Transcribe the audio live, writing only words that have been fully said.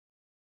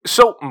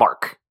So,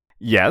 Mark,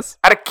 Yes?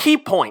 at a key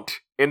point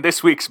in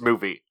this week's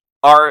movie,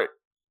 our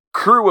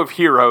crew of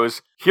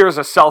heroes hears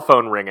a cell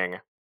phone ringing,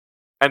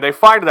 and they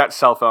find that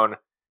cell phone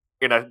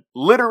in a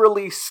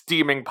literally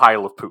steaming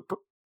pile of poop.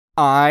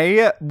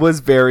 I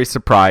was very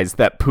surprised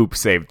that poop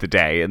saved the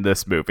day in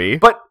this movie.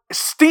 But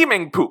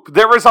steaming poop.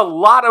 There is a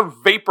lot of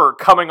vapor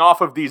coming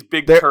off of these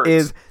big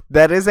turds.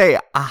 That is a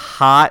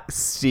hot,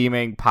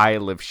 steaming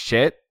pile of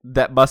shit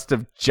that must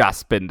have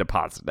just been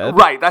deposited.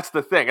 Right, that's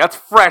the thing. That's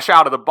fresh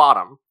out of the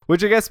bottom.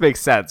 Which I guess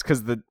makes sense,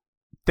 because the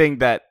thing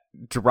that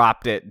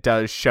dropped it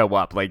does show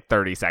up like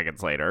 30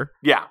 seconds later.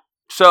 Yeah.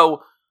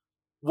 So,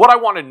 what I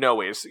want to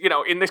know is,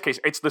 in this case,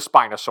 it's the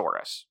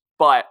Spinosaurus.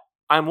 But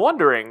I'm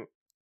wondering,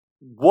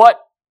 what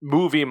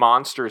movie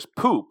monster's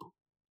poop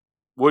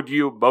would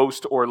you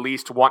most or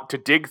least want to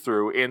dig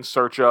through in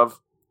search of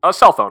a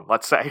cell phone,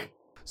 let's say?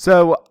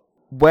 So,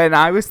 when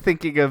I was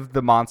thinking of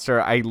the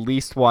monster I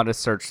least want to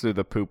search through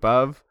the poop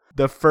of,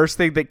 the first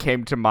thing that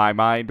came to my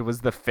mind was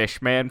the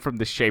fish man from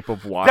The Shape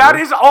of Water. That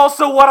is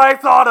also what I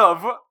thought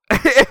of!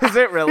 Is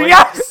it really?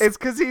 Yes! It's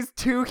because he's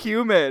too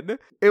human.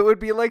 It would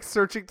be like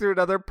searching through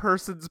another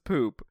person's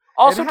poop.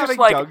 Also, and just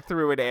having dug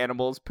through an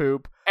animal's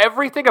poop.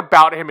 Everything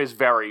about him is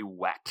very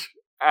wet.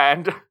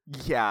 And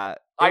yeah,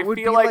 I would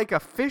feel be like like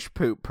a fish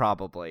poop,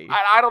 probably.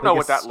 I don't know like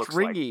what that looks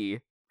stringy.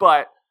 like.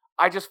 But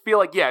I just feel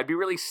like, it'd be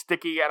really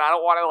sticky, and I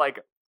don't want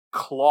to,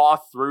 claw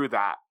through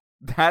that.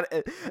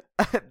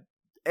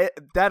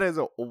 That is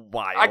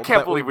wild. I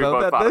can't believe we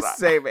both had thought the of that.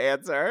 same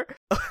answer.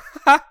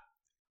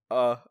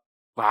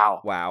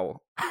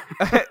 Wow.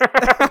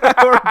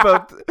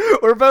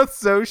 we're both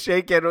so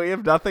shaken. We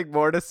have nothing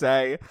more to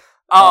say.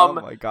 Oh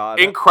my god.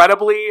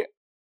 Incredibly,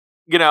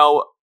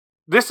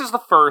 this is the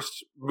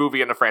first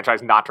movie in the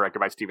franchise not directed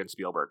by Steven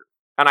Spielberg.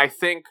 And I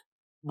think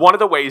one of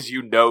the ways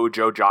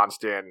Joe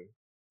Johnston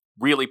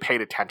really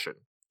paid attention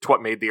to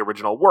what made the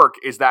original work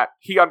is that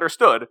he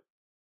understood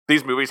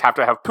these movies have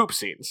to have poop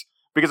scenes.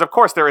 Because, of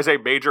course, there is a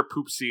major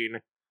poop scene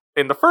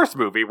in the first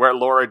movie where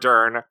Laura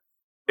Dern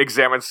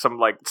examines some,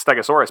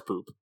 Stegosaurus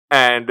poop.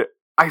 And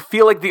I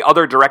feel like the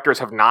other directors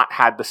have not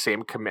had the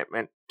same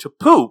commitment to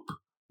poop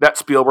that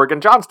Spielberg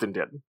and Johnston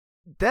did.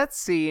 That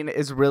scene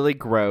is really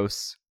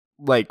gross,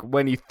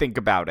 when you think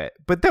about it.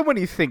 But then when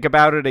you think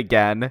about it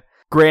again,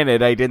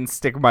 granted, I didn't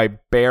stick my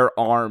bare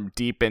arm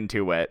deep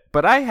into it,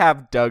 but I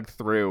have dug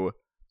through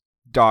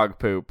dog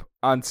poop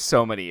on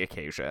so many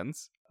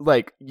occasions.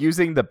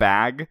 Using the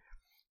bag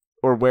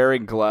or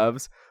wearing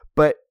gloves.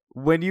 But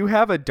when you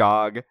have a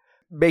dog,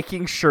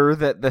 making sure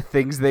that the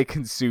things they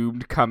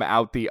consumed come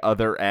out the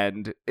other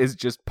end is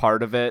just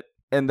part of it.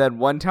 And then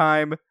one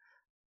time,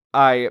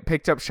 I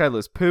picked up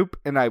Shiloh's poop,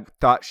 and I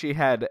thought she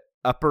had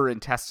upper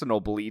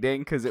intestinal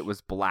bleeding because it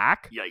was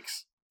black.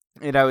 Yikes.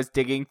 And I was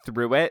digging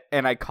through it,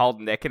 and I called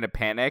Nick in a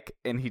panic,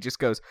 and he just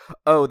goes,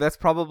 "Oh, that's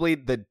probably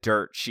the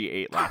dirt she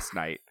ate last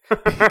night."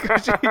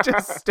 Because she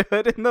just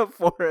stood in the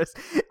forest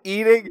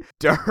eating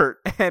dirt,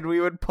 and we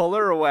would pull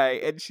her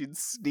away, and she'd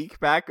sneak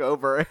back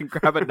over and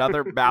grab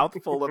another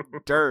mouthful of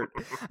dirt.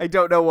 I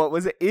don't know what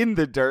was in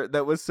the dirt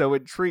that was so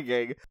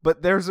intriguing,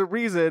 but there's a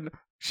reason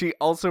she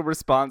also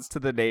responds to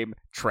the name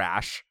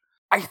Trash.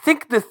 I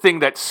think the thing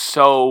that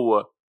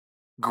so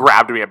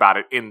grabbed me about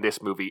it in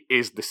this movie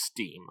is the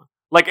steam.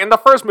 In the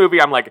first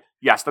movie, I'm like,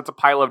 yes, that's a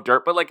pile of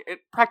dirt, but, it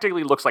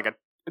practically looks like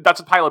that's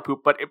a pile of poop,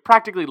 but it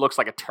practically looks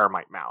like a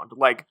termite mound.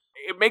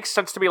 It makes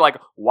sense to me,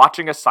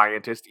 watching a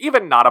scientist,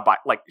 even not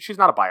she's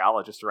not a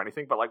biologist or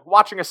anything, but,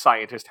 watching a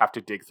scientist have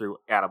to dig through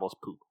animals'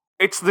 poop.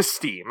 It's the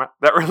steam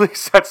that really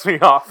sets me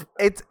off.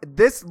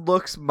 This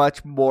looks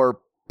much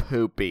more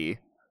poopy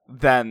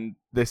than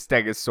the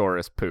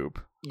Stegosaurus poop.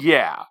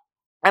 Yeah.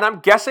 And I'm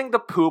guessing the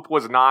poop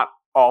was not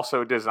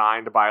also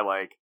designed by,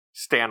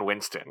 Stan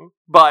Winston,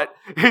 but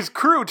his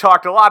crew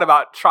talked a lot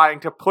about trying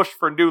to push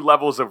for new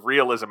levels of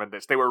realism in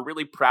this. They were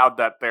really proud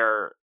that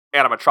their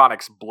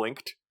animatronics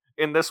blinked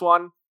in this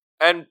one,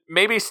 and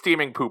maybe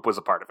steaming poop was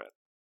a part of it.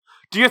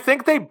 Do you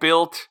think they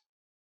built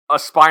a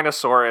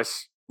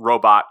Spinosaurus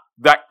robot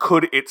that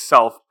could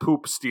itself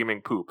poop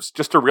steaming poops,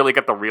 just to really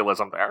get the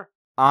realism there?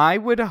 I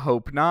would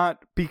hope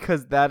not,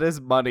 because that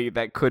is money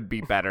that could be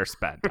better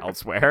spent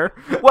elsewhere.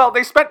 Well,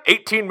 they spent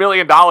 $18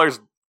 million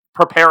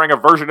preparing a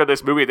version of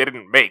this movie they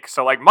didn't make,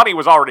 so money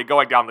was already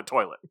going down the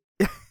toilet.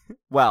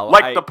 Well,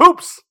 the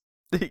poops.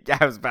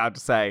 I was about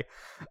to say,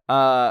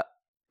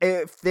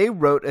 if they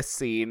wrote a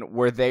scene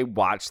where they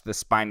watched the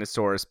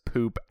Spinosaurus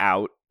poop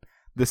out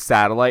the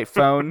satellite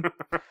phone,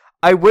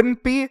 I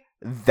wouldn't be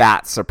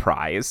that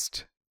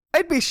surprised.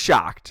 I'd be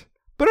shocked,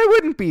 but I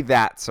wouldn't be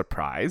that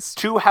surprised.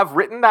 To have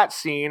written that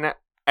scene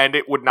and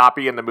it would not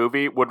be in the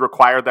movie would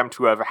require them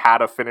to have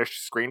had a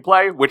finished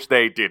screenplay, which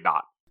they did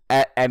not.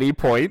 At any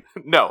point?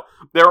 No.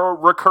 There are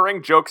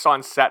recurring jokes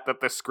on set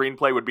that the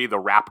screenplay would be the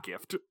rap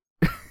gift.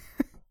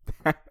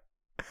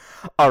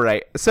 All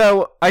right,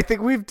 so I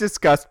think we've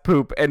discussed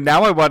poop, and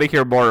now I want to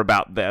hear more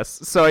about this.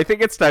 So I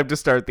think it's time to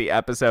start the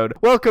episode.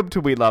 Welcome to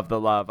We Love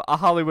the Love, a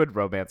Hollywood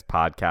romance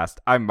podcast.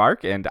 I'm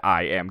Mark, and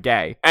I am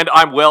gay. And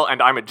I'm Will,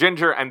 and I'm a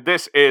ginger, and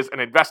this is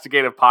an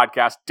investigative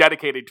podcast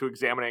dedicated to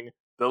examining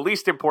the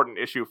least important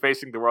issue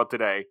facing the world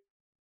today.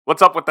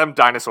 What's up with them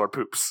dinosaur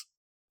poops?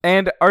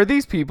 And are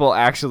these people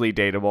actually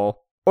dateable?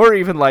 Or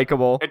even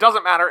likable? It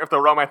doesn't matter if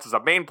the romance is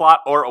a main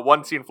plot or a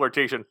one-scene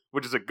flirtation,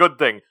 which is a good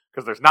thing,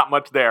 because there's not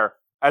much there,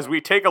 as we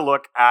take a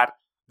look at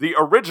the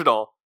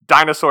original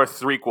dinosaur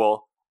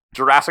threequel,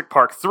 Jurassic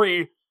Park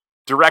 3,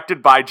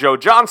 directed by Joe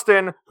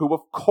Johnston, who,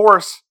 of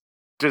course,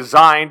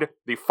 designed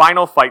the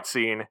final fight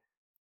scene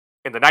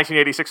in the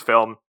 1986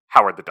 film,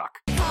 Howard the Duck.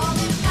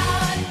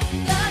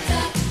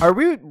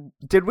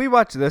 Did we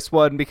watch this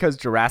one because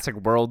Jurassic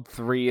World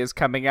 3 is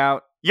coming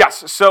out?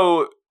 Yes,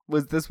 so...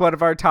 Was this one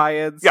of our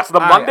tie-ins? Yes, the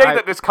Monday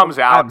that this comes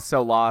out... I'm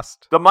so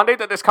lost. The Monday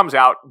that this comes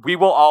out, we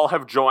will all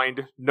have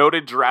joined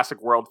noted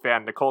Jurassic World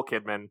fan Nicole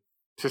Kidman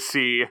to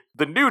see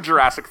the new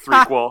Jurassic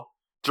threequel,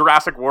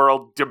 Jurassic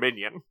World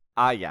Dominion.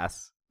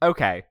 Yes.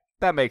 Okay,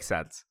 that makes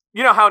sense.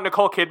 You know how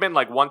Nicole Kidman,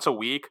 like, once a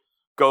week,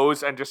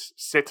 goes and just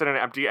sits in an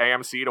empty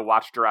AMC to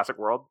watch Jurassic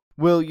World?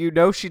 Well, you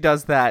know she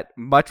does that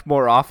much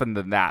more often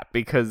than that,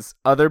 because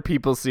other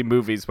people see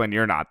movies when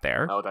you're not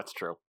there. Oh, that's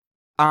true.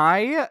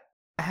 I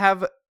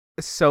have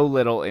so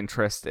little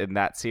interest in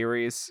that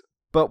series,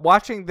 but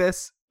watching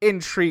this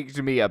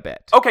intrigued me a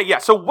bit. Okay, yeah,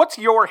 so what's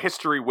your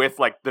history with,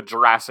 like, the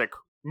Jurassic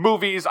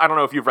movies? I don't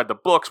know if you've read the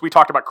books. We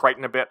talked about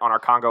Crichton a bit on our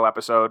Congo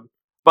episode.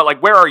 But,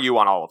 like, where are you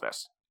on all of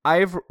this?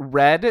 I've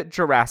read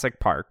Jurassic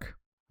Park.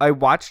 I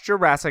watched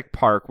Jurassic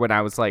Park when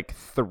I was, like,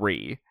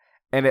 3,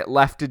 and it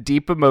left a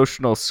deep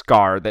emotional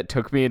scar that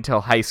took me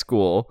until high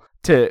school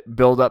to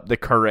build up the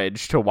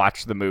courage to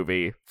watch the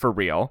movie for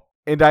real.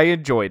 And I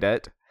enjoyed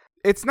it.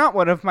 It's not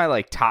one of my,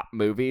 like, top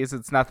movies.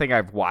 It's nothing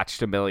I've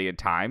watched a million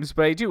times,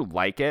 but I do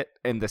like it,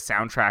 and the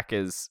soundtrack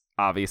is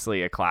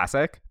obviously a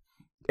classic.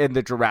 And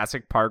the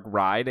Jurassic Park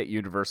ride at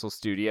Universal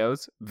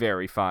Studios,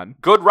 very fun.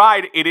 Good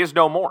ride, it is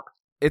no more.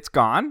 It's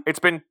gone? It's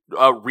been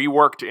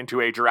reworked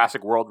into a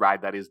Jurassic World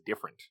ride that is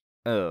different.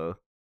 Oh,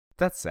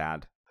 that's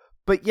sad.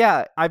 But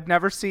yeah, I've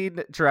never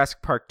seen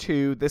Jurassic Park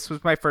 2. This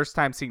was my first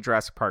time seeing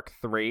Jurassic Park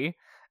 3.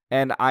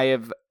 And I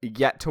have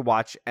yet to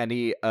watch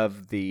any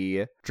of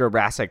the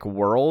Jurassic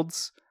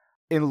Worlds,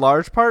 in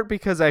large part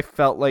because I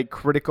felt like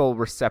critical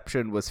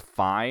reception was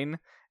fine.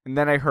 And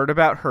then I heard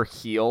about her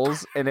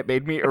heels, and it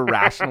made me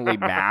irrationally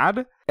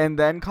mad. And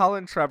then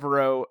Colin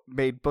Trevorrow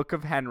made Book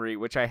of Henry,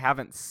 which I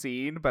haven't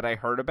seen, but I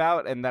heard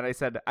about. And then I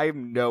said, I have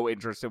no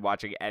interest in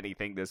watching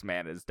anything this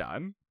man has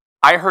done.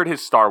 I heard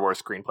his Star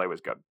Wars screenplay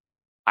was good.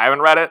 I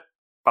haven't read it,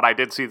 but I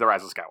did see The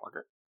Rise of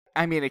Skywalker.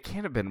 I mean, it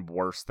can't have been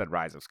worse than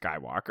Rise of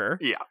Skywalker.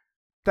 Yeah.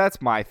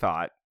 That's my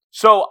thought.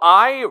 So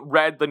I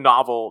read the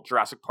novel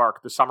Jurassic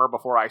Park the summer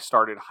before I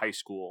started high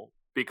school,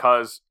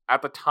 because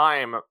at the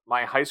time,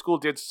 my high school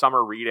did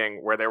summer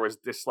reading where there was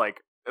this,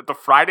 like, the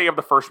Friday of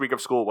the first week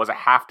of school was a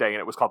half day, and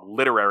it was called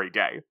Literary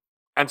Day.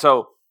 And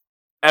so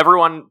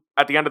everyone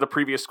at the end of the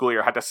previous school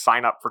year had to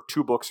sign up for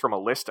 2 books from a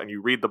list, and you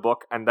read the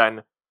book, and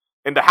then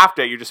in the half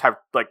day, you just have,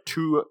 like,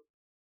 2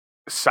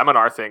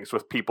 seminar things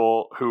with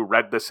people who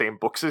read the same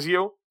books as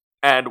you.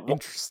 And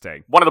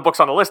interesting. One of the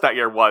books on the list that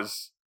year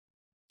was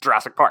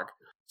Jurassic Park.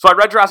 So I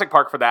read Jurassic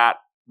Park for that,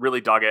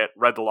 really dug it,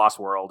 read The Lost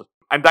World.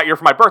 And that year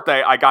for my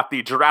birthday, I got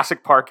the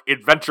Jurassic Park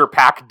Adventure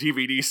Pack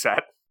DVD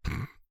set.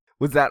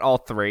 Was that all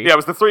 3? Yeah, it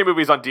was the 3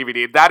 movies on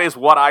DVD. That is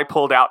what I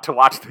pulled out to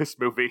watch this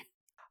movie.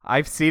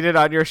 I've seen it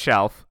on your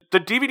shelf. The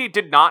DVD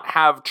did not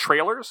have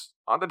trailers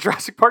on the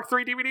Jurassic Park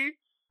 3 DVD,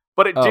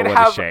 but it did what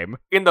have, a shame.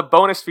 In the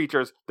bonus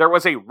features, there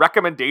was a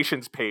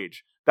recommendations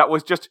page that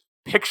was just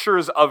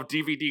pictures of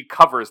DVD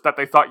covers that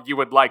they thought you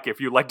would like if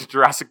you liked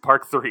Jurassic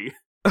Park 3.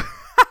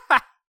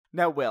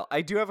 Now, Will,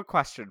 I do have a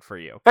question for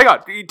you. Hang on,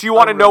 do you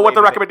want to know what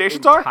the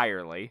recommendations are?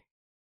 Entirely.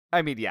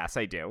 I mean, yes,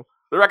 I do.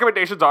 The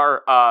recommendations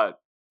are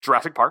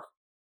Jurassic Park.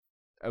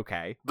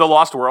 Okay. The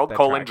Lost World, That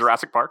colon, tracks.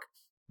 Jurassic Park.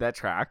 That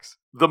tracks.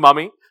 The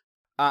Mummy.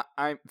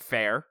 I'm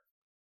fair.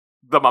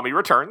 The Mummy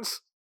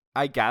Returns.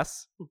 I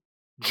guess.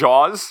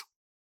 Jaws.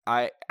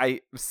 I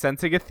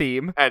sensing a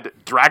theme. And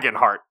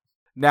Dragonheart.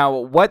 Now,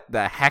 what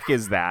the heck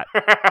is that?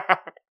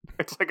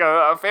 It's like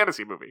a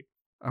fantasy movie.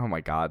 Oh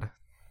my god.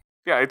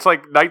 Yeah, it's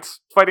like knights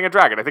fighting a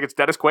dragon. I think it's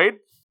Dennis Quaid.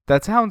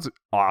 That sounds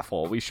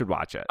awful. We should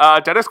watch it.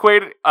 Dennis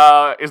Quaid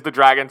is the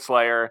Dragon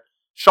Slayer.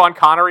 Sean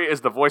Connery is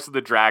the voice of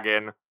the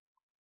dragon.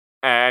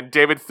 And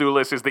David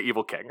Thewlis is the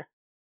evil king.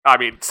 I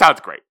mean,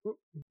 sounds great.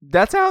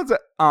 That sounds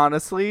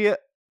honestly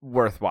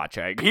worth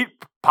watching.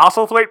 Pete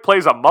Postlethwaite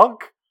plays a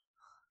monk?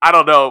 I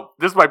don't know.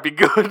 This might be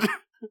good.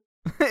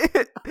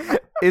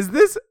 Is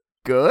this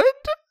good?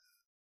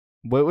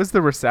 What was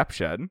the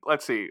reception?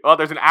 Let's see. Oh,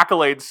 there's an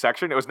accolades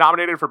section. It was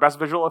nominated for Best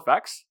Visual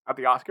Effects at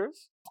the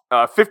Oscars.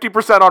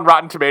 50% on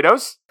Rotten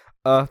Tomatoes.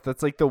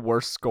 That's like the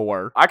worst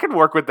score. I can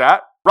work with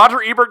that.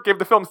 Roger Ebert gave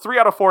the film 3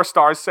 out of 4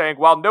 stars, saying,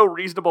 while no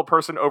reasonable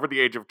person over the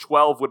age of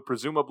 12 would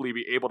presumably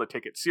be able to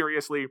take it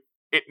seriously,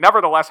 it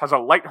nevertheless has a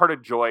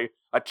lighthearted joy,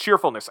 a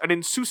cheerfulness, an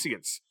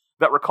insouciance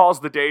that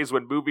recalls the days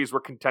when movies were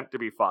content to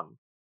be fun.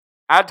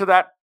 Add to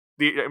that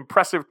the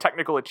impressive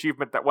technical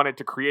achievement that went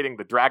into creating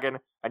the dragon,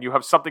 and you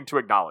have something to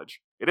acknowledge.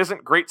 It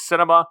isn't great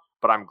cinema,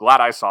 but I'm glad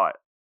I saw it.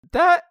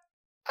 That...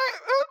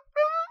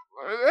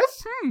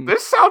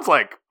 this sounds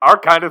like our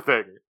kind of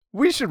thing.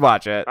 We should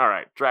watch it. All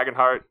right,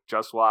 Dragonheart,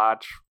 just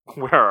watch.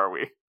 Where are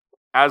we?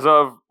 As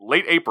of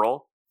late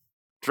April,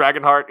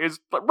 Dragonheart is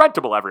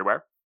rentable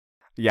everywhere.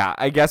 Yeah,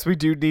 I guess we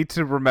do need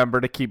to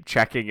remember to keep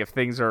checking if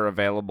things are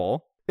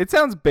available. It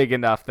sounds big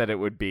enough that it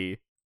would be.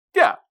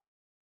 Yeah.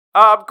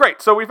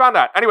 Great, so we found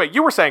that. Anyway,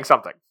 you were saying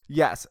something.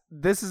 Yes,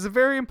 this is a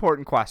very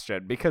important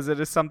question because it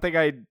is something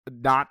I'd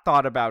not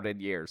thought about in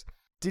years.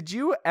 Did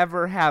you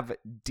ever have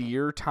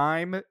deer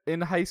time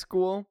in high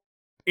school?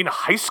 In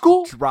high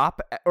school?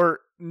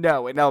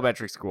 No, in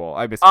elementary school.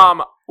 I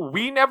misspoke.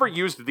 We never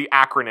used the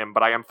acronym,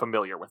 but I am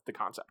familiar with the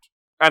concept.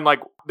 And, like,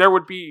 there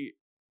would be,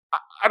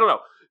 I don't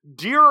know,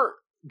 deer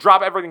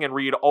drop everything and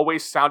read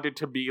always sounded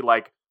to be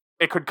like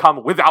it could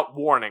come without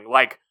warning.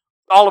 Like,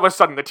 all of a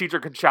sudden the teacher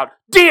could shout,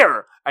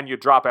 "Deer!" and you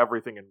drop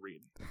everything and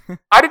read.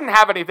 I didn't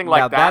have anything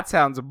like that. That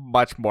sounds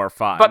much more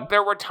fun. But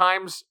there were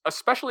times,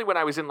 especially when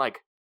I was in, like,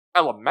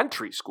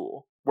 elementary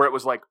school, where it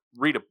was like,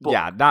 read a book.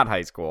 Yeah, not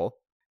high school.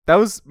 That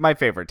was my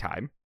favorite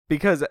time.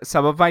 Because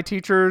some of my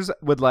teachers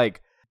would,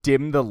 like,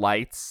 dim the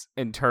lights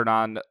and turn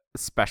on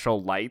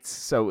special lights,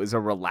 so it was a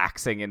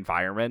relaxing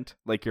environment,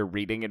 like you're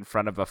reading in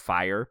front of a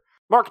fire.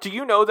 Mark, do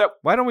you know that...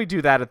 Why don't we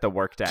do that at the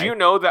workday? Do you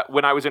know that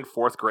when I was in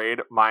 4th grade,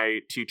 my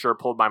teacher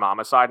pulled my mom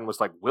aside and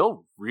was like,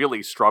 Will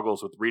really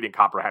struggles with reading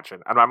comprehension.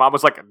 And my mom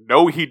was like,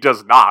 no, he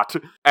does not.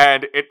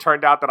 And it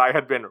turned out that I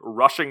had been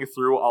rushing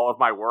through all of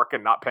my work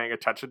and not paying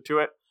attention to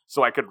it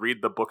so I could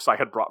read the books I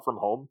had brought from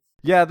home.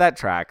 Yeah, that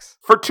tracks.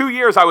 For 2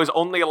 years, I was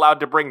only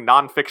allowed to bring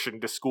nonfiction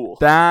to school.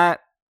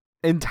 That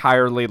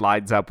entirely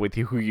lines up with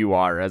who you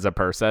are as a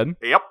person.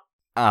 Yep.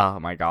 Oh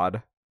my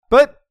god.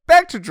 But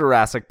back to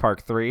Jurassic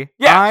Park 3.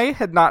 Yes. I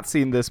had not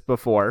seen this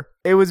before.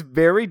 It was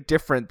very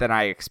different than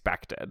I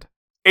expected.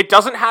 It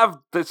doesn't have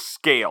the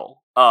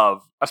scale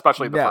of,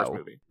 especially the first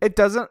movie. It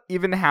doesn't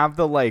even have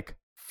the, like,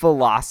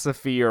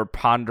 philosophy or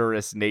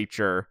ponderous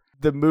nature.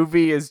 The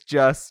movie is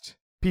just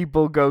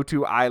people go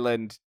to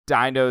island,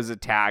 dinos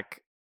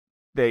attack,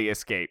 they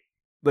escape.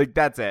 Like,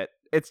 that's it.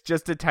 It's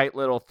just a tight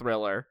little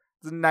thriller.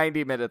 It's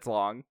 90 minutes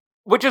long.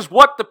 Which is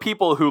what the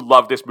people who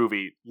love this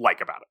movie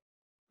like about it.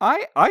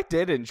 I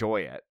did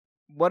enjoy it.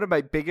 One of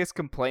my biggest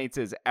complaints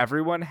is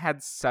everyone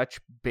had such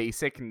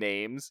basic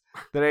names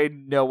that I had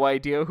no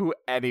idea who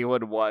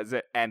anyone was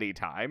at any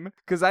time.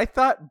 Because I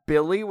thought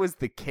Billy was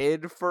the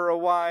kid for a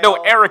while.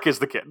 No, Eric is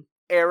the kid.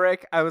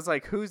 Eric. I was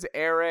like, who's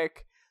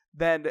Eric?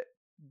 Then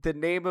the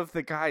name of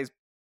the guy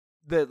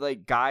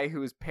who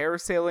was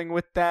parasailing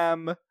with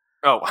them.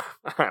 Oh,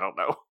 I don't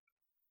know.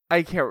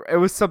 I can't. It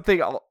was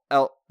something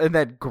else. And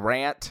then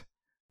Grant.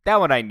 That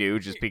one I knew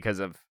just because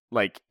of,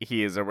 like,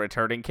 he is a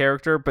returning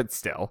character, but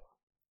still.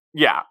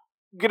 Yeah.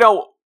 You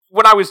know,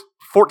 when I was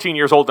 14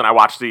 years old and I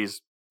watched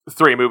these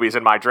 3 movies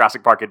in my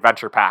Jurassic Park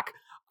Adventure Pack,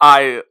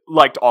 I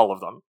liked all of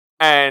them.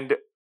 And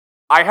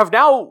I have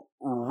now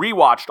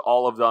rewatched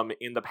all of them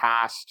in the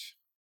past,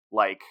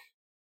 like,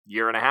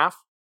 year and a half.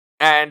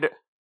 And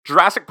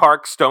Jurassic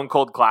Park, Stone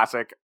Cold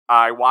Classic,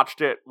 I watched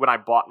it when I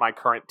bought my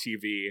current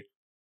TV.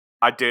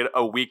 I did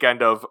a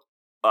weekend of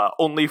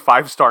only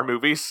 5-star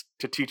movies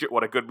to teach it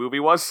what a good movie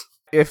was.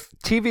 If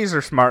TVs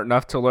are smart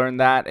enough to learn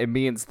that, it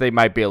means they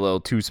might be a little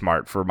too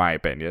smart, for my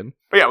opinion.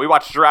 But yeah, we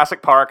watched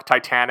Jurassic Park,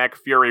 Titanic,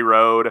 Fury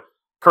Road,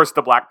 Curse of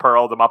the Black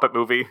Pearl, the Muppet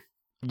movie.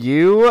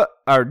 You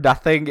are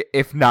nothing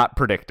if not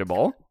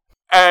predictable.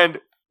 And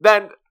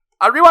then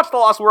I rewatched The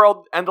Lost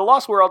World, and The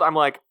Lost World, I'm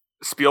like,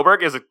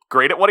 Spielberg is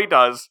great at what he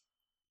does,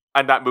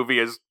 and that movie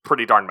is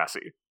pretty darn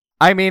messy.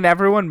 I mean,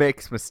 everyone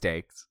makes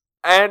mistakes.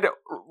 And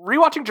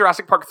rewatching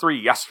Jurassic Park 3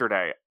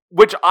 yesterday,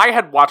 which I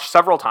had watched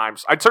several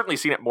times, I'd certainly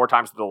seen it more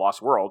times than The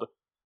Lost World,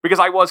 because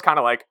I was kind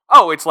of like,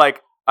 oh, it's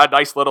like a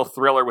nice little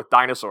thriller with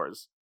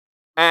dinosaurs.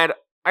 And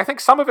I think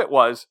some of it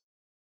was,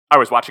 I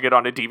was watching it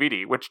on a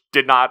DVD, which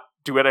did not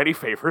do it any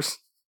favors.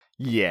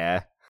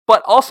 Yeah.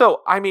 But also,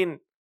 I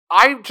mean,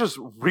 I just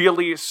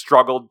really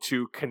struggled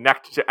to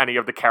connect to any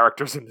of the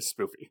characters in this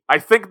movie. I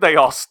think they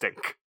all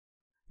stink.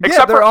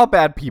 Yeah, they're all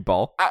bad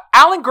people.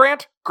 Alan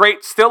Grant,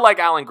 great, still like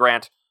Alan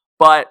Grant,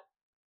 but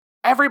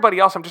everybody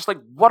else, I'm just like,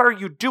 what are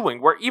you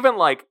doing? Where even,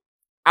 like,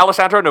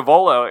 Alessandro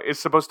Nivola is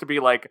supposed to be,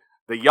 like,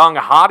 the young,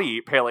 haughty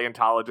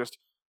paleontologist,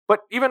 but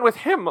even with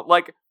him,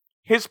 like,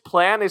 his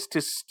plan is to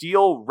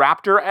steal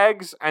raptor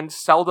eggs and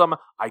sell them,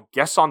 I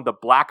guess, on the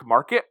black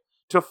market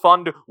to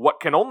fund what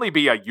can only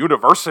be a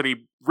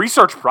university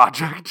research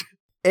project.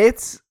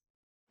 It's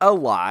a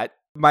lot.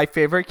 My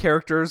favorite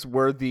characters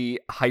were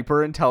the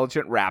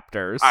hyper-intelligent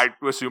raptors. I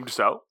assumed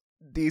so.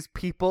 These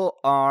people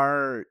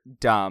are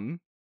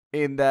dumb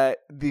in that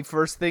the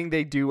first thing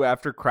they do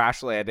after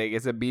crash landing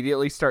is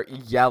immediately start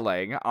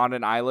yelling on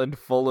an island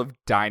full of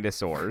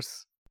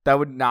dinosaurs. That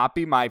would not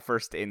be my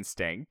first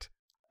instinct.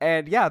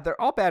 And yeah,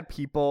 they're all bad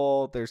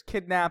people. There's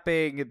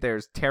kidnapping.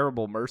 There's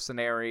terrible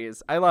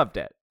mercenaries. I loved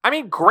it. I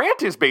mean,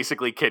 Grant is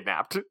basically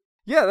kidnapped.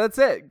 Yeah, that's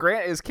it.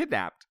 Grant is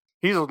kidnapped.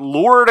 He's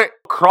lured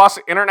across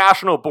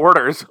international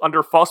borders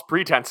under false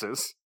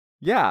pretenses.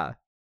 Yeah.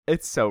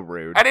 It's so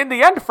rude. And in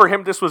the end, for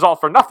him, this was all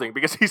for nothing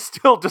because he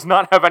still does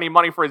not have any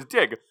money for his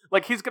dig.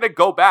 Like, he's going to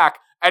go back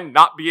and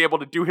not be able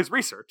to do his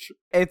research.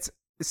 It's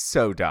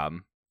so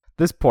dumb.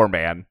 This poor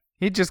man,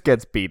 he just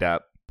gets beat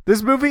up.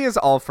 This movie is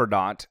all for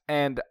naught,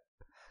 and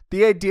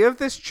the idea of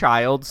this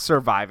child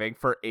surviving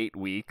for 8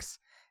 weeks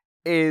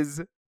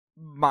is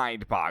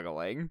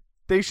mind-boggling.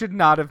 They should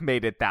not have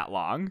made it that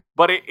long.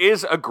 But it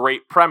is a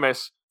great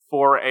premise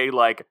for a,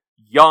 like,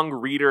 young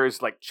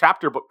readers, like,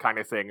 chapter book kind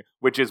of thing,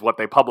 which is what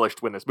they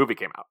published when this movie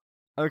came out.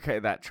 Okay,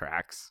 that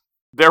tracks.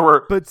 There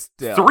were But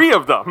still. 3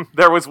 of them.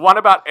 There was one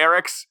about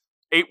Eric's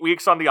 8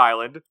 weeks on the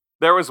island.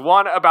 There was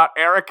one about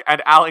Eric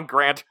and Alan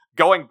Grant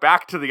going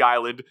back to the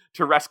island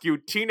to rescue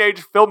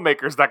teenage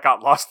filmmakers that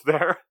got lost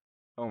there.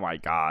 Oh my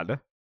god.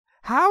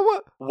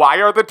 How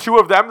Why are the 2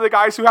 of them the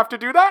guys who have to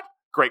do that?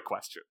 Great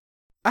question.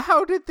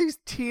 did these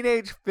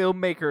teenage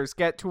filmmakers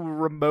get to a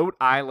remote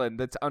island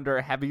that's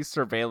under heavy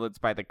surveillance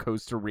by the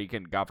Costa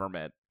Rican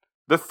government?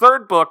 The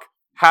 3rd book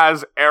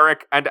has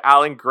Eric and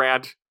Alan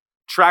Grant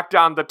track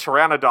down the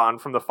pteranodon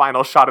from the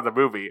final shot of the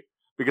movie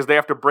because they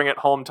have to bring it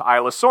home to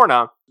Isla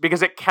Sorna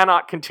because it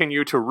cannot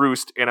continue to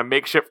roost in a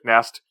makeshift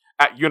nest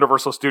at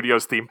Universal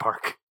Studios theme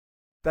park.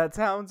 That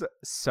sounds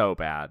so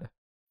bad.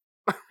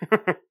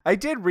 I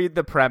did read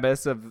the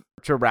premise of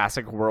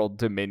Jurassic World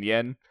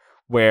Dominion,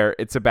 where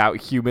it's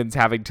about humans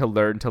having to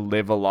learn to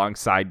live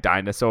alongside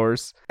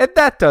dinosaurs. And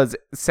that does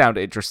sound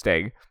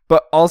interesting,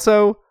 but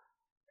also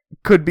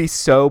could be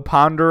so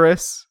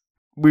ponderous.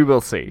 We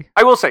will see.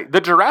 I will say,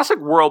 the Jurassic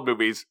World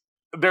movies,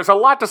 there's a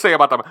lot to say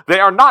about them. They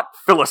are not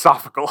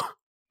philosophical.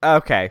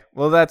 Okay,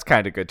 well that's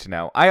kind of good to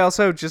know. I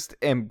also just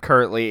am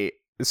currently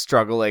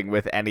struggling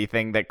with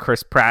anything that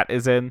Chris Pratt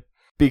is in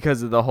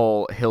because of the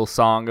whole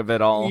Hillsong of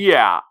it all.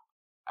 Yeah.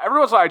 Every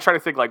once in a while I try to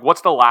think, like,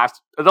 what's the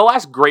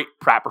last great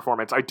Pratt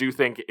performance I do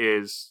think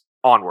is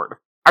Onward.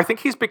 I think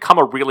he's become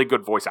a really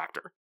good voice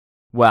actor.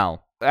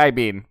 Well, I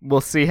mean,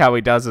 we'll see how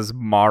he does as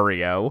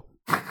Mario.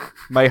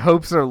 My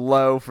hopes are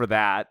low for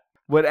that.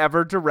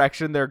 Whatever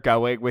direction they're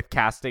going with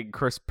casting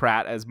Chris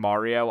Pratt as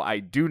Mario, I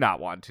do not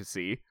want to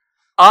see.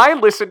 I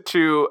listened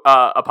to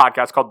a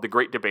podcast called The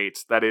Great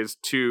Debates that is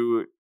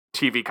 2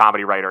 TV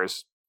comedy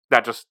writers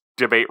that just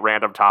debate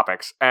random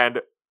topics. And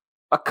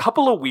a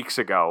couple of weeks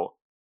ago,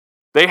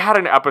 they had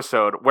an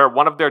episode where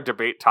one of their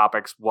debate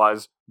topics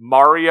was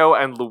Mario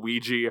and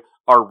Luigi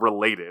are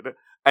related.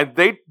 And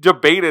they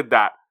debated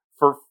that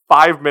for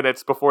 5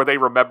 minutes before they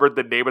remembered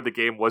the name of the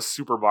game was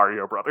Super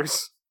Mario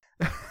Brothers.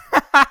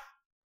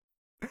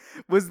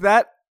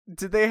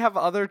 Did they have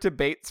other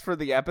debates for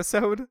the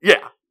episode?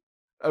 Yeah.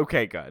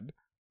 Okay, good.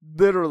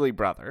 Literally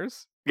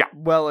brothers. Yeah.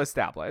 Well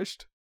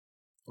established.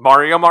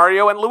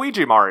 Mario, and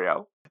Luigi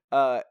Mario.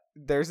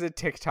 There's a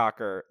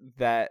TikToker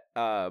that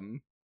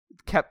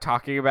kept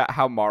talking about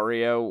how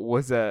Mario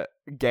was a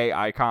gay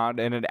icon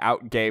and an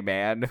out gay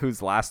man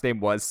whose last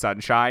name was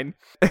Sunshine.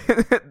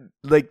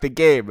 Like the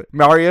game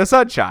Mario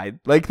Sunshine.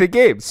 Like the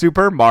game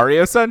Super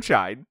Mario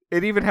Sunshine.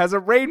 It even has a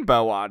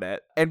rainbow on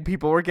it. And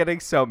people were getting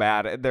so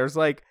mad. And there's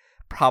like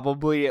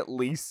probably at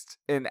least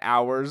an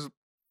hour's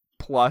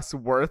plus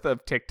worth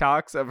of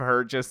TikToks of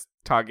her just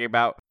talking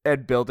about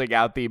and building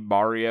out the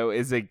Mario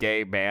is a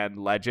gay man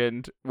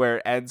legend, where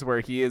it ends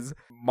where he is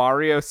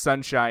Mario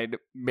Sunshine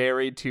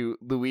married to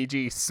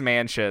Luigi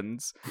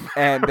Smansions,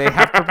 and they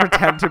have to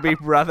pretend to be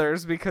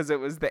brothers because it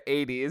was the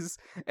 80s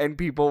and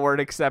people weren't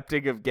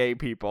accepting of gay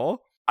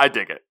people. I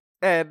dig it.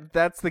 And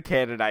that's the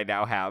canon I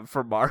now have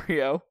for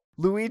Mario.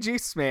 Luigi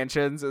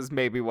Smansions is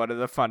maybe one of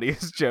the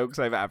funniest jokes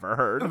I've ever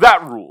heard.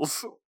 That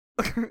rules.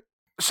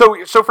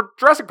 So for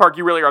Jurassic Park,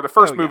 you really are the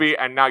first Oh, movie,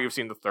 and now you've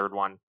seen the 3rd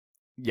one.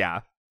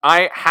 Yeah.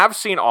 I have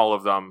seen all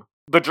of them.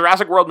 The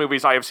Jurassic World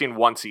movies I have seen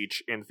once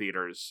each in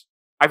theaters.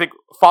 I think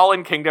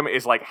Fallen Kingdom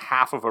is like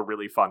half of a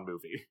really fun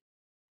movie.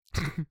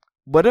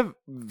 What a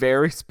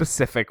very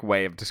specific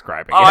way of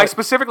describing I it.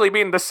 specifically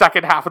mean the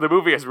second half of the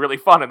movie is really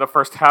fun and the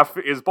first half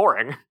is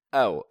boring.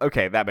 Oh,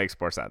 okay, that makes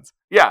more sense.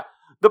 Yeah.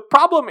 The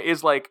problem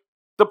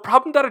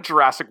that a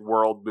Jurassic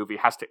World movie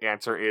has to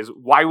answer is,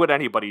 why would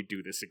anybody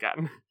do this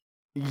again?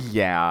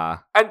 Yeah.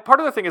 And part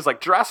of the thing is,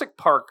 like, Jurassic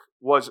Park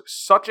was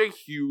such a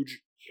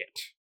huge hit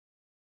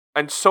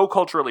and so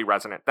culturally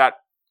resonant that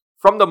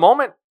from the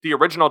moment the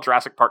original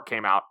Jurassic Park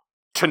came out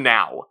to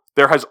now,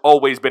 there has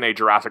always been a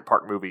Jurassic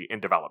Park movie in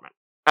development.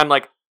 And,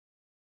 like,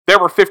 there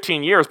were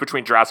 15 years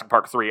between Jurassic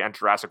Park 3 and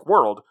Jurassic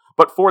World,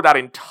 but for that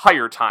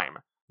entire time,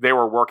 they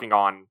were working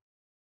on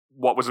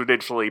what was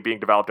initially being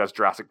developed as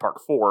Jurassic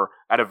Park 4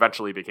 and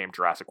eventually became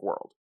Jurassic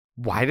World.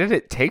 Why did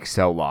it take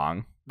so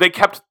long? They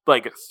kept,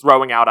 like,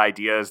 throwing out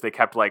ideas. They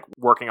kept, like,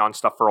 working on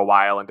stuff for a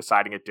while and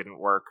deciding it didn't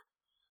work.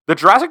 The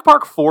Jurassic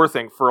Park 4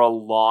 thing for a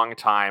long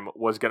time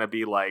was going to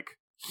be, like,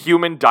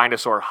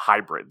 human-dinosaur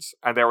hybrids.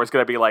 And there was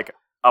going to be, like,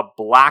 a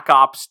Black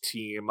Ops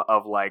team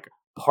of, like,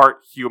 part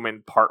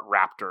human, part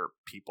raptor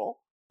people.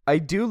 I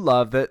do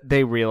love that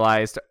they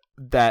realized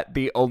that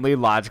the only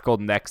logical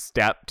next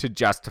step to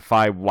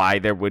justify why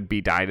there would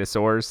be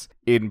dinosaurs,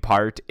 in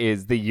part,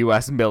 is the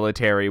US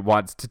military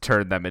wants to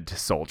turn them into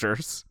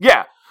soldiers.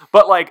 Yeah,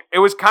 but, like, it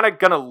was kind of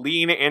gonna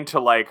lean into,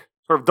 like,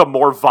 sort of the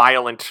more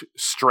violent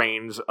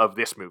strains of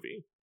this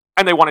movie.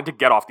 And they wanted to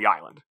get off the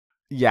island.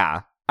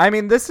 Yeah. I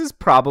mean, this is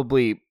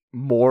probably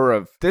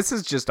this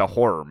is just a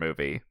horror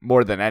movie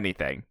more than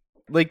anything.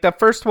 Like, the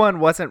first one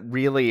wasn't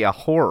really a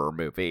horror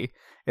movie.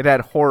 It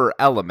had horror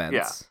elements.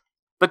 Yeah.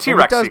 The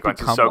T-Rex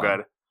sequence is so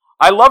good.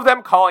 I love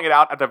them calling it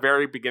out at the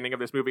very beginning of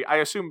this movie. I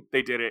assume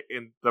they did it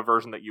in the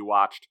version that you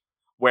watched,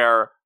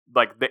 where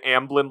like the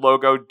Amblin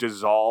logo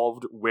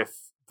dissolved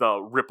with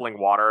the rippling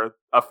water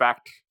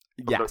effect.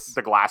 Yes.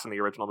 The glass in the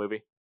original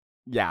movie.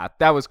 Yeah,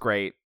 that was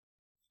great.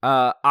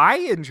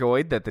 I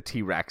enjoyed that the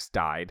T-Rex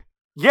died.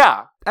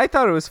 Yeah. I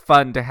thought it was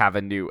fun to have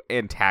a new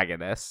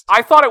antagonist.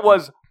 I thought it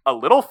was a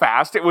little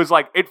fast. It was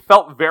like, it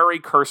felt very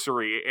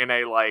cursory in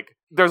a like,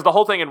 there's the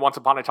whole thing in Once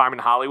Upon a Time in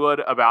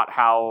Hollywood about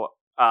how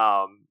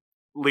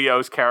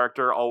Leo's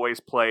character always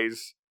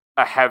plays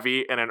a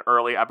heavy in an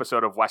early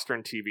episode of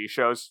Western TV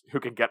shows who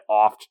can get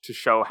offed to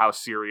show how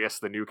serious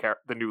the new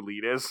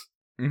lead is.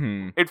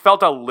 Mm-hmm. It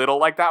felt a little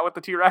like that with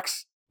the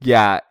T-Rex.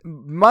 Yeah,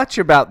 much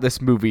about this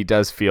movie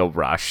does feel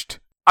rushed.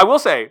 I will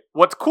say,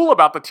 what's cool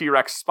about the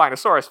T-Rex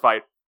Spinosaurus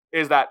fight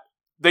is that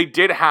they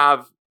did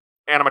have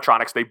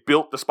animatronics. They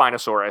built the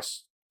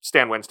Spinosaurus.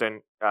 Stan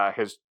Winston,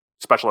 his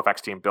special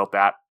effects team, built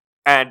that.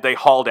 And they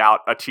hauled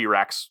out a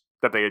T-Rex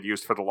that they had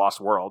used for The Lost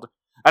World.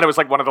 And it was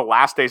like one of the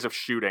last days of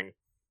shooting.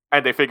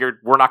 And they figured,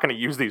 we're not going to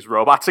use these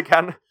robots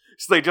again.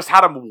 So they just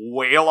had them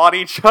wail on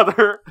each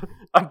other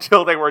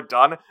until they were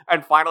done.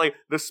 And finally,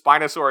 the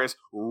Spinosaurus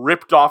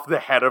ripped off the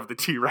head of the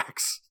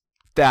T-Rex.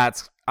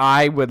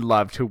 I would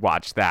love to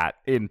watch that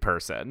in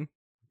person.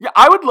 Yeah,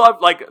 I would love,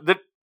 like, the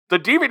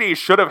DVD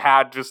should have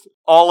had just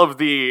all of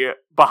the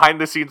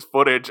behind-the-scenes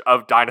footage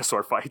of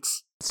dinosaur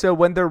fights. So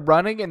when they're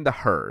running in the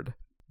herd,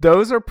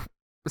 those are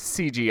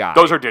CGI.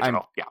 Those are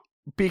digital, yeah.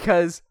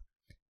 Because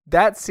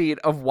that scene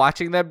of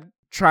watching them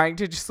trying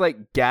to just,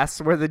 like,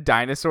 guess where the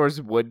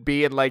dinosaurs would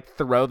be and, like,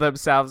 throw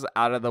themselves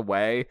out of the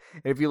way.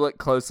 And if you look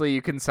closely,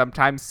 you can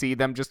sometimes see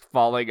them just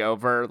falling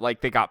over,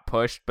 like they got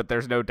pushed, but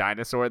there's no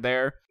dinosaur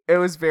there. It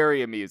was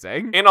very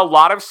amusing. In a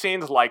lot of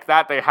scenes like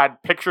that, they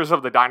had pictures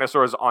of the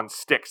dinosaurs on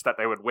sticks that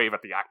they would wave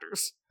at the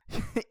actors.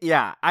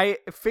 Yeah, I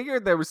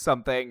figured there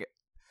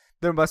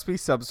must be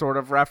some sort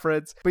of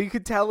reference, but you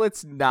could tell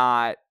it's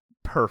not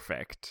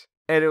perfect.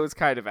 And it was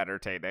kind of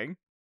entertaining.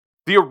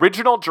 The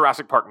original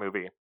Jurassic Park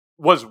movie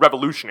was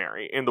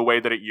revolutionary in the way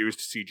that it used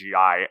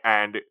CGI,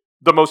 and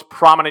the most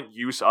prominent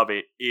use of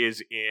it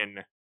is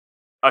in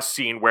a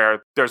scene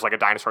where there's like a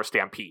dinosaur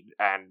stampede,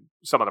 and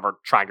some of them are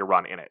trying to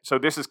run in it. So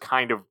this is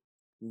kind of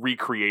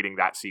recreating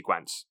that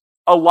sequence.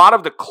 A lot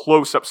of the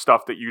close-up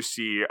stuff that you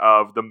see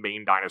of the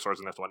main dinosaurs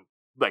in this one,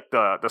 like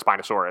the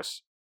Spinosaurus,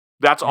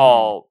 that's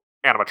all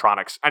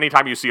animatronics.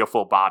 Anytime you see a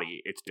full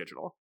body, it's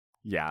digital.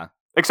 Yeah.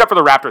 Except for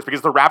the raptors,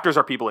 because the raptors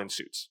are people in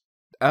suits.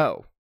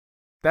 Oh,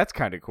 that's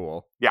kind of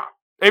cool. Yeah.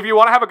 If you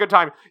want to have a good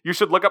time, you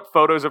should look up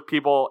photos of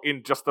people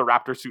in just the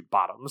raptor suit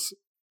bottoms.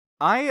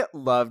 I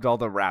loved all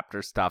the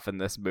raptor stuff in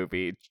this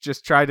movie.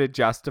 Just try to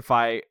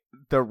justify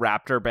the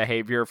raptor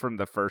behavior from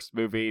the first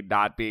movie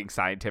not being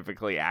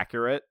scientifically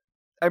accurate.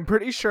 I'm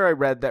pretty sure I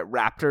read that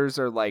raptors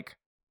are, like,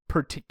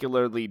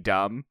 particularly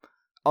dumb.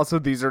 Also,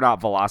 these are not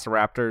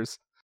velociraptors.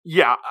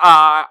 Yeah,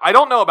 I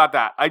don't know about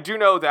that. I do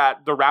know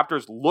that the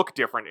raptors look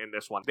different in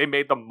this one. They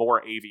made them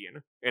more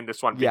avian in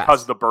this one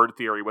because the bird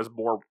theory was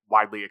more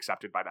widely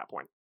accepted by that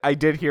point. I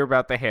did hear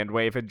about the hand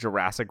wave in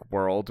Jurassic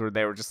World where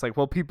they were just like,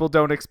 well, people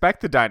don't expect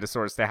the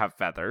dinosaurs to have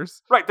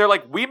feathers. Right, they're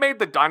like, we made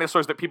the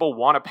dinosaurs that people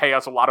want to pay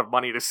us a lot of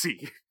money to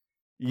see.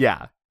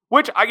 Yeah.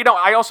 Which,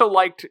 I also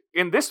liked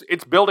in this,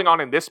 it's building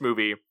on in this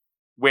movie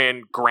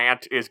when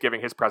Grant is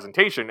giving his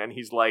presentation and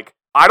he's like,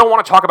 I don't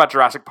want to talk about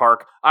Jurassic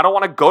Park. I don't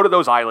want to go to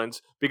those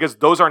islands because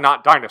those are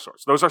not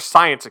dinosaurs. Those are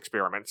science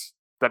experiments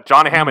that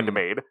John Hammond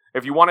made.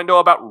 If you want to know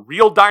about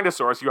real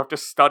dinosaurs, you have to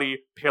study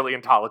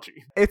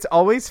paleontology. It's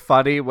always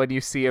funny when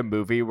you see a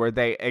movie where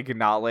they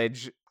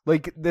acknowledge,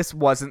 like, this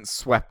wasn't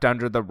swept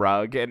under the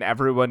rug and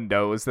everyone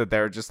knows that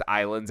there are just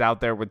islands out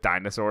there with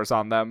dinosaurs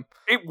on them.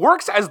 It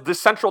works as the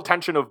central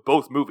tension of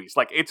both movies.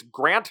 Like, it's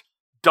Grant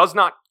does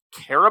not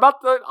care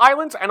about the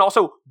islands and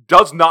also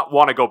does not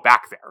want to go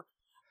back there.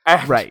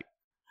 And right.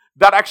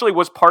 That actually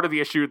was part of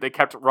the issue they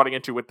kept running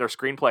into with their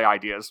screenplay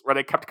ideas, where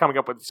they kept coming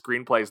up with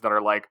screenplays that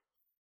are like,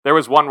 there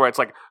was one where it's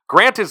like,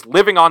 Grant is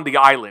living on the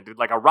island,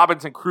 like a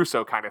Robinson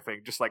Crusoe kind of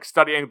thing, just like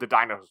studying the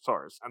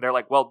dinosaurs. And they're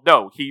like, well,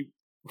 no, he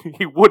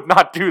would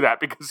not do that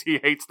because he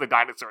hates the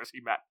dinosaurs he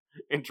met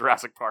in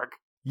Jurassic Park.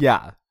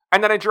 Yeah.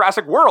 And then in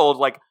Jurassic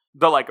World,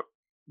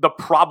 the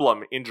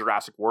problem in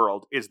Jurassic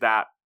World is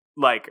that,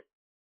 like,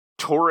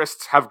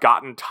 tourists have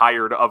gotten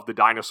tired of the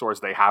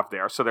dinosaurs they have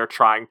there, so they're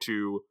trying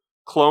to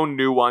clone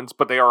new ones,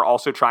 but they are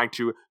also trying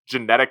to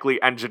genetically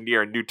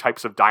engineer new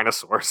types of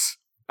dinosaurs.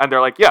 And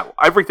they're like, yeah,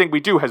 everything we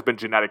do has been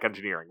genetic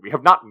engineering. We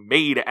have not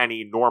made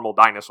any normal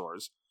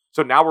dinosaurs.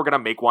 So now we're going to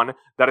make one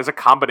that is a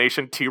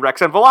combination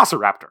T-Rex and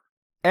Velociraptor.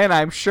 And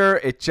I'm sure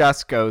it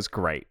just goes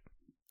great.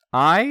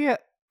 Anyway,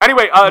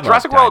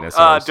 Jurassic World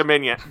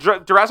Dominion,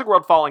 Jurassic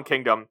World Fallen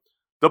Kingdom,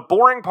 The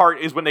boring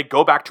part is when they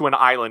go back to an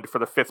island for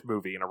the 5th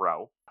movie in a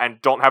row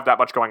and don't have that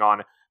much going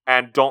on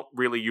and don't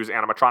really use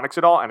animatronics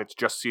at all, and it's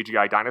just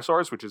CGI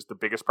dinosaurs, which is the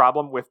biggest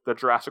problem with the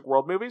Jurassic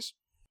World movies.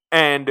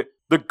 And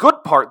the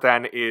good part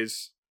then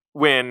is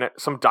when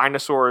some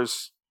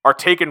dinosaurs are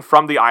taken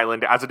from the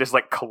island as it is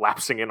like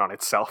collapsing in on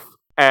itself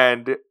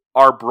and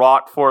are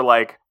brought for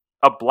like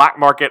a black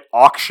market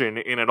auction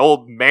in an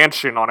old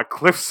mansion on a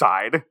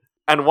cliffside,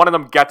 and one of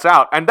them gets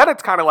out, and then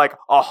it's kind of like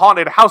a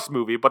haunted house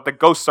movie, but the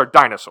ghosts are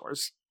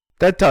dinosaurs.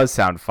 That does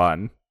sound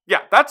fun.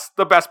 Yeah, that's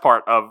the best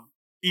part of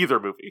either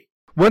movie.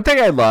 One thing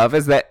I love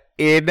is that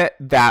in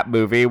that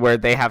movie where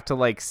they have to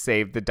like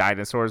save the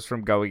dinosaurs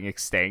from going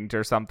extinct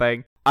or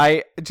something,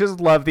 I just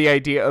love the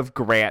idea of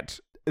Grant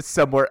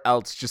somewhere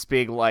else just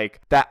being like,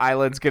 that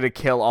island's gonna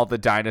kill all the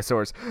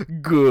dinosaurs.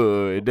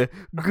 Good.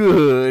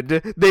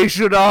 They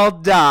should all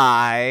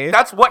die.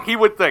 That's what he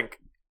would think.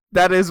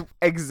 That is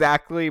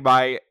exactly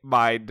my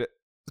mind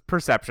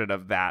perception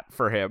of that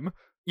for him.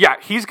 Yeah,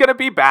 he's gonna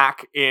be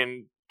back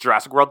in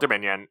Jurassic World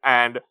Dominion,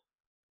 and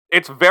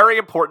it's very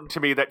important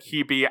to me that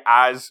he be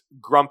as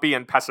grumpy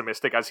and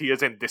pessimistic as he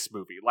is in this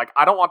movie. Like,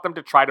 I don't want them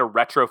to try to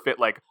retrofit,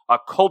 like, a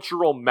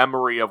cultural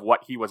memory of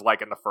what he was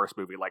like in the first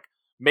movie. Like,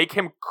 make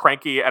him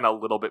cranky and a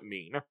little bit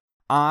mean.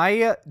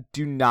 I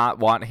do not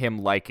want him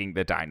liking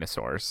the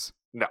dinosaurs.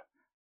 No.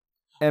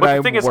 And but the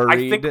I'm thing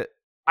worried... is,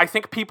 I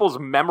think people's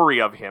memory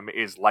of him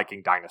is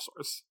liking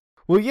dinosaurs.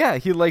 Well, yeah,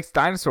 he likes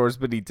dinosaurs,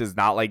 but he does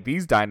not like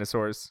these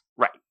dinosaurs.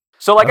 Right.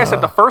 So, like I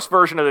said, the first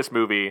version of this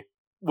movie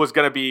was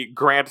going to be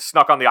Grant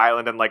snuck on the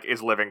island and, like,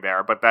 is living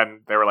there. But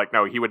then they were like,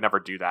 no, he would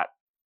never do that.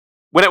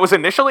 When it was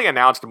initially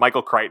announced,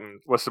 Michael Crichton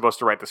was supposed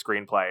to write the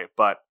screenplay.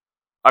 But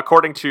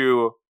according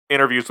to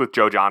interviews with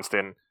Joe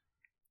Johnston,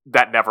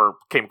 that never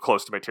came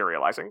close to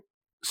materializing.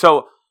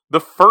 So the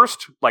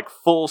first, like,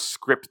 full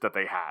script that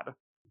they had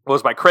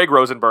was by Craig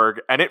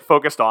Rosenberg, and it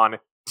focused on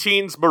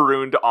teens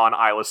marooned on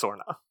Isla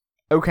Sorna.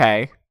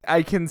 Okay.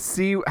 I can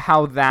see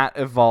how that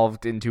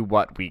evolved into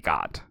what we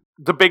got.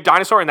 The big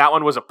dinosaur in that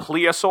one was a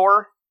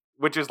plesiosaur,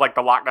 which is like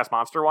the Loch Ness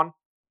Monster one.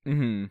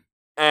 Mm-hmm.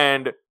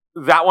 And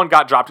that one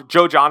got dropped.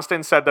 Joe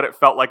Johnston said that it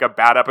felt like a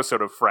bad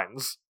episode of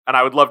Friends, and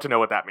I would love to know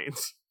what that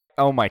means.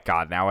 Oh my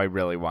god, now I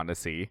really want to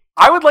see.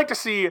 I would like to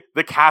see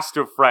the cast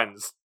of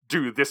Friends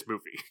do this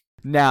movie.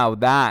 Now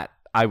that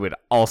I would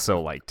also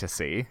like to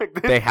see.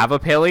 They have a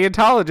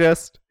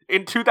paleontologist.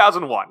 In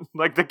 2001,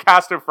 like, the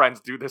cast of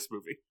Friends do this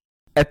movie.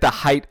 At the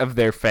height of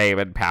their fame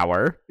and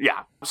power.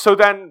 Yeah. So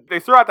then they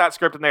threw out that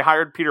script and they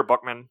hired Peter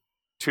Bookman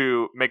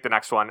to make the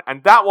next one.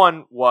 And that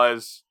one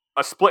was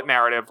a split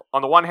narrative.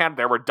 On the one hand,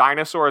 there were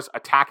dinosaurs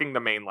attacking the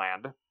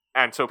mainland.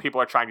 And so people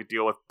are trying to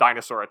deal with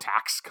dinosaur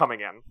attacks coming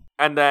in.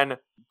 And then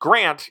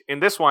Grant, in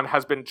this one,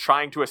 has been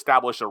trying to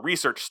establish a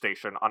research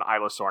station on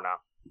Isla Sorna,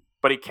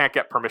 but he can't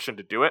get permission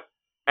to do it.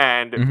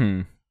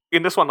 And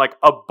in this one, like,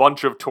 a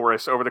bunch of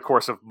tourists over the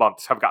course of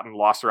months have gotten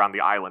lost around the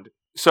island.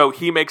 So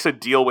he makes a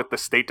deal with the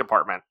State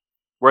Department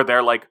where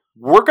they're like,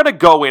 we're going to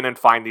go in and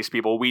find these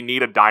people. We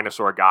need a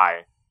dinosaur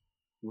guy.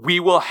 We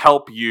will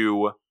help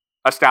you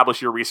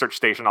establish your research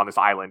station on this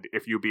island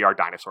if you be our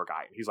dinosaur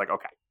guy. And he's like,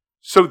 okay.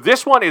 So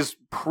this one is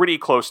pretty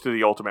close to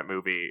the ultimate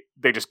movie.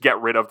 They just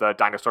get rid of the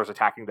dinosaurs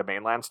attacking the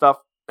mainland stuff.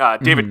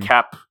 David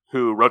Koepp,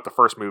 who wrote the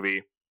first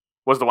movie,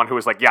 was the one who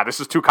was like, yeah, this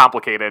is too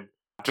complicated.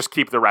 Just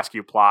keep the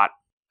rescue plot.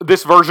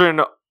 This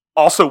version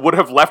also would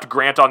have left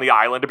Grant on the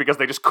island because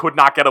they just could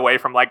not get away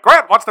from, like,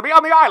 Grant wants to be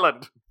on the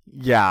island!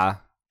 Yeah.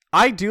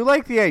 I do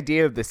like the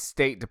idea of the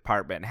State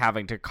Department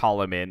having to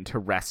call him in to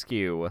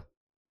rescue.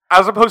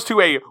 As opposed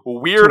to a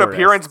weird tourists.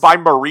 Appearance by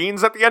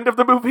Marines at the end of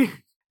the movie.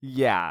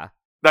 Yeah.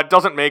 That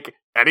doesn't make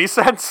any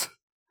sense.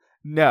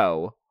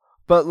 No.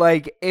 But,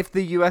 like, if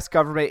the U.S.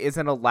 government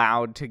isn't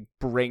allowed to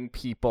bring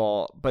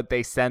people, but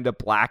they send a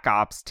Black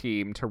Ops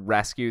team to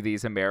rescue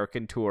these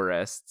American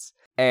tourists...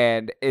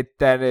 And it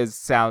then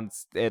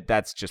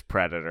that's just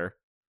Predator.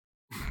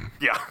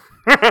 Yeah.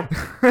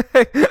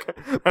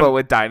 But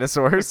with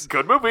dinosaurs.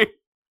 Good movie.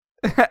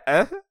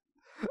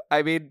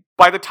 I mean...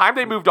 By the time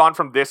they moved on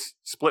from this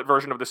split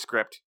version of the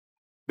script,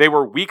 they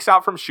were weeks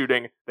out from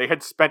shooting. They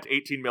had spent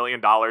 $18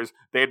 million.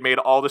 They had made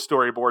all the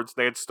storyboards.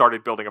 They had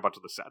started building a bunch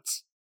of the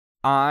sets.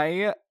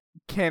 I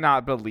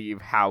cannot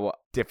believe how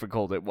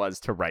difficult it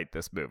was to write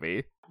this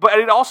movie. But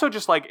it also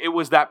just, like, it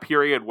was that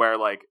period where,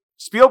 like,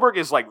 Spielberg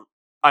is, like,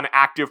 an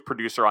active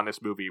producer on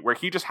this movie, where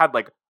he just had,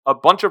 like, a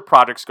bunch of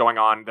projects going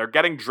on. They're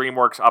getting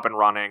DreamWorks up and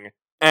running,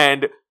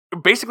 and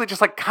basically just,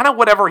 like, kind of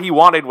whatever he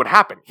wanted would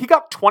happen. He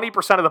got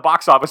 20% of the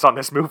box office on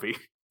this movie.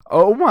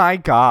 Oh my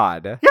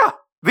god. Yeah.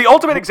 The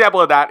ultimate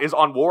example of that is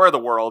on War of the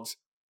Worlds.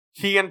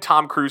 He and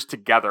Tom Cruise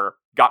together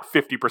got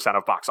 50%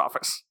 of box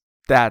office.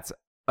 That's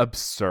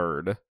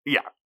absurd.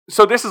 Yeah.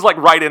 So this is, like,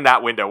 right in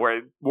that window,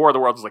 where War of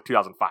the Worlds is, like,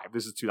 2005.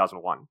 This is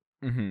 2001.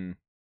 Mm-hmm.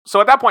 So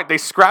at that point, they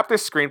scrap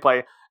this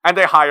screenplay, and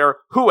they hire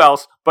who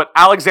else but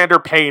Alexander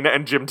Payne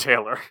and Jim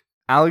Taylor.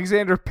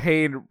 Alexander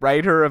Payne,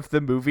 writer of the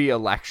movie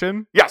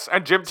Election? Yes,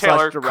 and Jim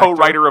Taylor,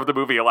 co-writer of the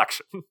movie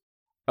Election.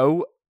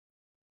 Oh,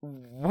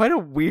 what a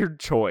weird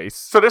choice.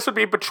 So this would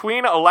be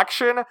between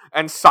Election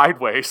and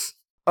Sideways.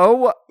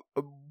 Oh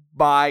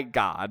my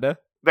god.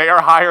 They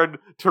are hired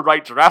to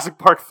write Jurassic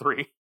Park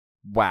 3.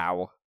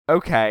 Wow.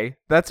 Okay,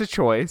 that's a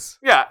choice.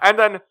 Yeah, and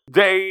then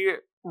they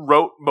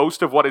wrote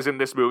most of what is in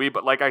this movie,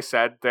 but like I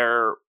said,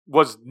 there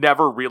was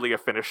never really a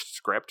finished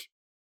script.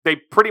 They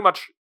pretty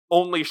much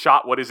only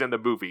shot what is in the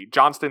movie.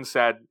 Johnston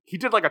said he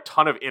did like a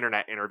ton of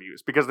internet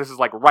interviews because this is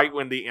like right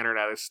when the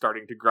internet is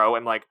starting to grow,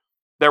 and like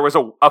there was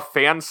a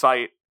fan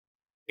site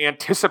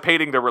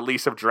anticipating the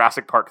release of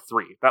Jurassic Park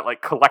 3 that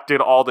like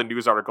collected all the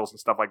news articles and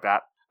stuff like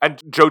that.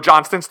 And Joe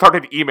Johnston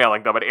started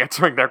emailing them and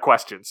answering their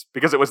questions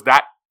because it was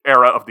that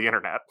era of the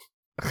internet.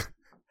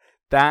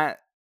 That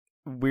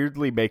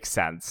weirdly makes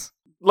sense.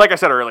 Like I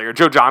said earlier,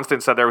 Joe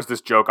Johnston said there was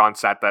this joke on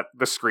set that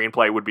the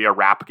screenplay would be a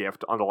wrap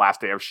gift on the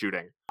last day of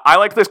shooting. I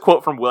like this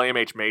quote from William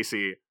H.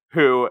 Macy,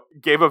 who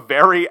gave a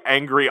very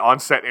angry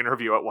on-set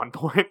interview at one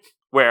point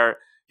where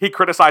he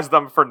criticized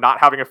them for not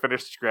having a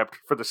finished script,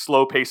 for the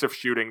slow pace of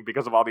shooting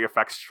because of all the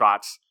effects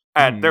shots.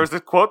 And there's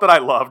this quote that I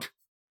loved.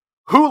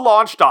 Who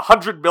launched a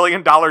 $100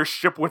 million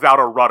ship without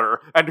a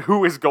rudder, and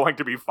who is going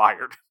to be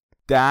fired?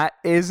 That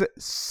is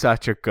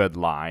such a good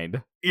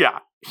line. Yeah.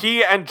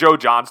 He and Joe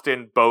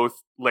Johnston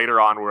both later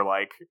on were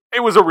like,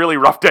 it was a really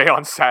rough day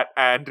on set,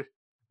 and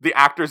the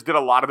actors did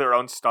a lot of their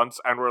own stunts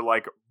and were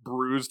like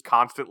bruised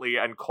constantly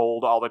and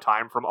cold all the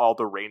time from all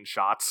the rain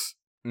shots.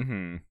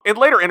 Mm-hmm. In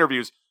later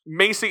interviews,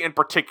 Macy in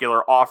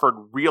particular offered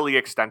really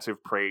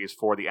extensive praise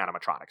for the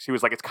animatronics. He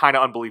was like, it's kind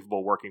of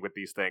unbelievable working with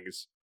these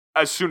things.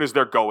 As soon as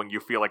they're going, you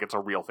feel like it's a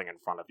real thing in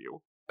front of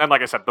you. And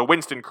like I said, the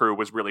Winston crew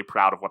was really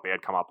proud of what they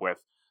had come up with.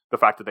 The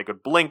fact that they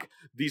could blink.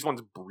 These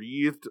ones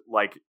breathed.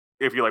 Like,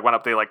 if you like went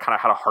up, they like kind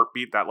of had a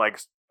heartbeat that like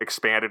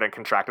expanded and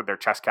contracted their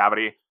chest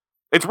cavity.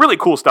 It's really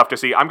cool stuff to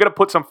see. I'm going to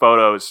put some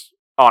photos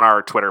on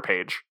our Twitter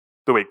page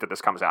the week that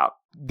this comes out.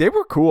 They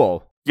were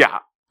cool. Yeah.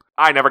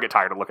 I never get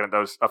tired of looking at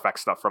those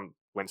effects stuff from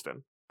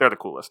Winston. They're the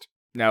coolest.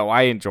 No,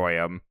 I enjoy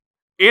them.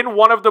 In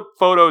one of the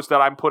photos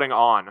that I'm putting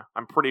on,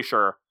 I'm pretty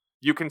sure,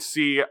 you can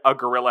see a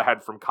gorilla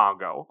head from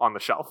Congo on the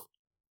shelf.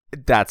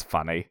 That's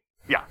funny.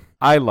 Yeah.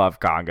 I love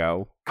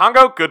Congo.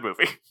 Congo, good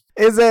movie.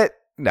 Is it?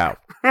 No.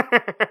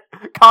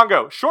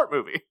 Congo, short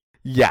movie.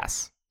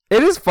 Yes.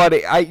 It is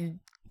funny.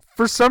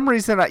 For some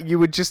reason, you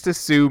would just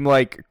assume,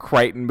 like,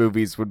 Crichton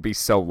movies would be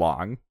so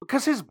long.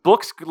 Because his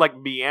books, like,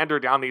 meander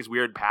down these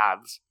weird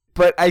paths.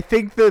 But I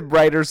think the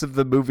writers of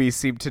the movie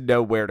seem to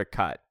know where to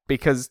cut,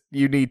 because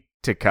you need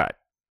to cut.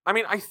 I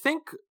mean, I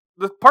think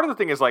the part of the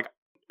thing is, like,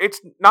 it's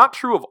not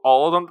true of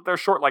all of them that they're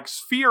short. Like,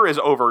 Sphere is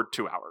over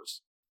 2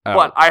 hours. Oh,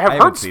 but I have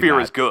heard seen Sphere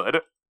that. is good.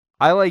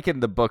 I like in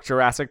the book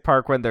Jurassic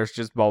Park when there's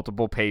just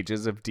multiple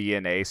pages of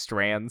DNA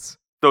strands.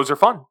 Those are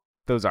fun.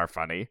 Those are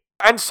funny.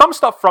 And some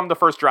stuff from the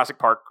first Jurassic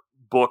Park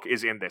book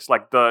is in this.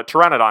 Like, the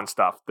Pteranodon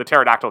stuff, the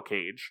pterodactyl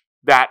cage,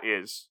 that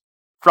is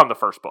from the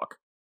first book.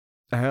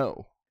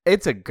 Oh.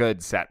 It's a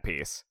good set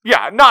piece.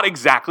 Yeah, not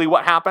exactly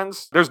what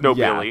happens. There's no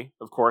Yeah. Billy,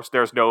 of course.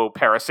 There's no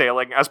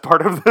parasailing as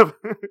part of the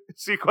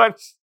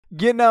sequence.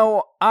 You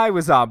know, I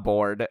was on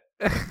board.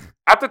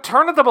 At the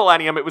turn of the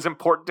millennium, it was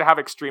important to have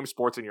extreme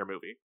sports in your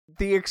movie.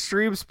 The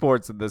extreme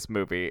sports in this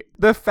movie.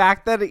 The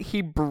fact that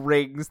he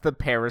brings the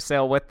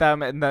parasail with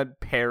them and then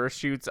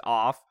parachutes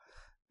off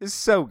is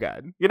so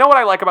good. You know what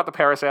I like about the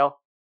parasail?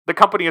 The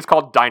company is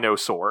called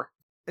Dinosaur.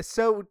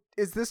 So,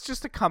 is this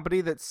just a company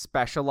that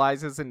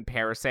specializes in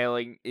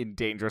parasailing in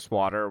dangerous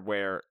water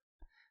where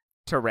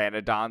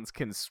pteranodons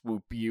can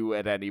swoop you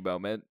at any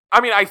moment? I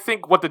mean, I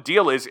think what the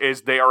deal is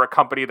they are a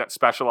company that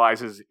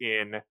specializes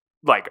in,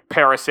 like,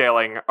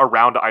 parasailing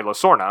around Isla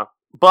Sorna.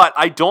 But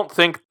I don't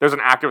think there's an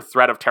active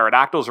threat of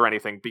pterodactyls or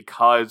anything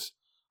because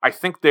I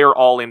think they're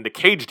all in the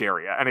caged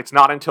area. And it's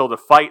not until the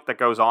fight that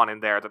goes on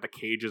in there that the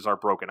cages are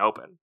broken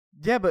open.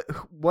 Yeah, but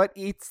what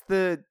eats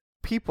the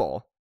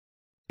people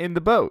in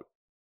the boat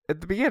at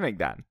the beginning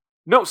then?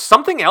 No,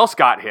 something else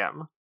got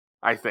him,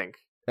 I think.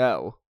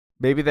 Oh,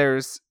 maybe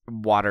there's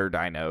water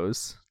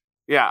dinos.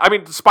 Yeah, I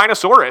mean,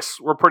 Spinosaurus,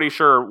 we're pretty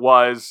sure,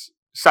 was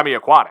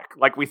semi-aquatic.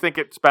 Like, we think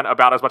it spent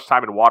about as much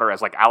time in water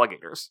as, like,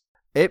 alligators.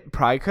 It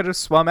probably could have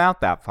swum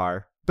out that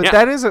far. But Yeah.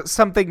 that is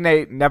something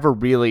they never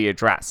really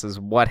address, is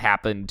what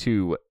happened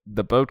to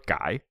the boat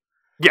guy.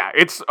 Yeah,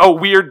 it's a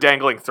weird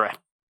dangling thread.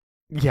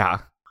 Yeah.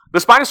 The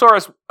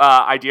Spinosaurus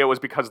idea was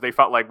because they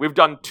felt like, we've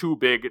done 2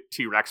 big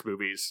T-Rex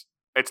movies.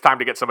 It's time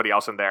to get somebody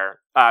else in there.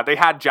 They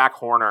had Jack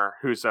Horner,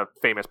 who's a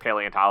famous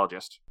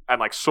paleontologist, and,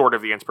 like, sort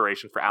of the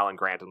inspiration for Alan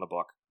Grant in the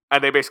book.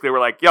 And they basically were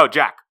like, yo,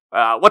 Jack,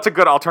 what's a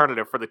good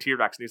alternative for the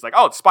T-Rex? And he's like,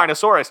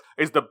 Spinosaurus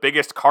is the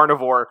biggest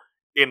carnivore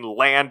in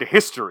land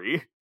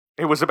history.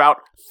 It was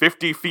about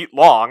 50 feet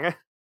long.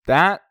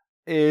 That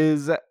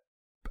is...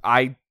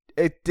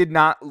 It did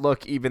not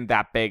look even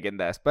that big in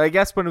this. But I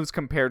guess when it was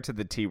compared to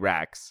the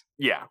T-Rex...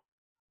 Yeah.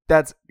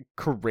 That's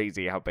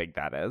crazy how big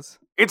that is.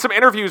 In some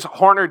interviews,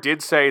 Horner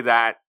did say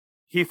that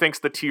he thinks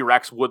the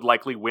T-Rex would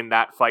likely win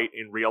that fight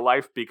in real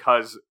life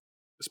because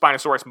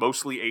Spinosaurus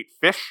mostly ate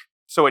fish,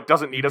 so it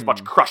doesn't need as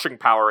much crushing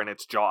power in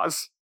its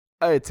jaws.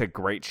 It's a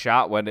great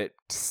shot when it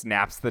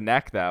snaps the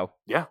neck, though.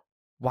 Yeah.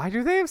 Why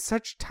do they have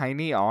such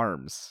tiny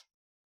arms?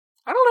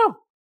 I don't know.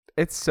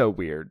 It's so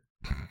weird.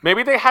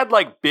 Maybe they had,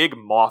 like, big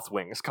moth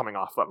wings coming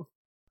off them.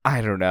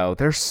 I don't know.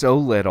 They're so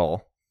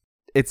little.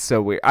 It's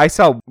so weird. I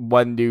saw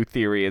one new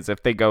theory is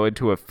if they go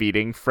into a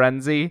feeding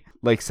frenzy,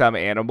 like some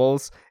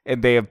animals,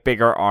 and they have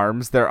bigger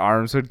arms, their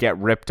arms would get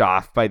ripped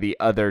off by the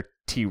other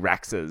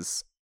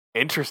T-Rexes.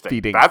 Interesting.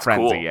 Feeding That's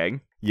frenzying.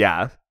 cool.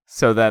 Yeah.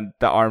 So then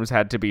the arms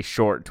had to be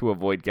short to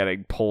avoid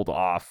getting pulled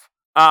off.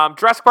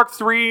 Jurassic Park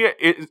 3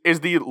 is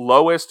the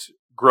lowest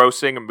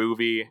grossing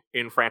movie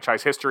in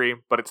franchise history,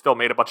 but it still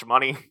made a bunch of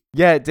money.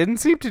 Yeah, it didn't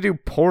seem to do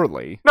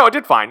poorly. No, it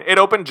did fine. It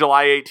opened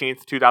July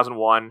 18th,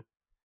 2001.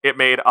 It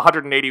made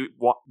 $180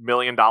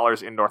 million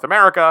in North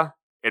America.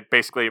 It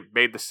basically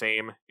made the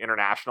same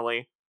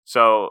internationally.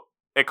 So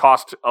it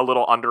cost a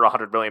little under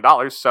 $100 million.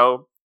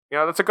 So,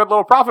 that's a good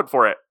little profit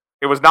for it.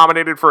 It was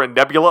nominated for a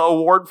Nebula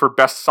Award for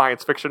Best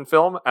Science Fiction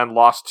Film and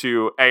lost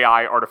to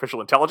AI Artificial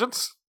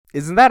Intelligence.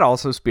 Isn't that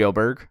also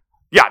Spielberg?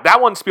 Yeah,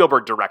 that one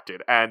Spielberg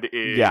directed and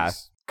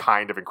is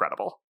kind of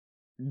incredible.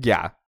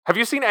 Yeah. Have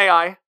you seen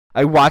AI?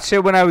 I watched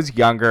it when I was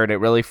younger and it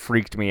really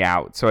freaked me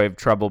out, so I have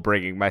trouble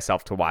bringing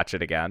myself to watch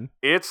it again.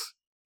 It's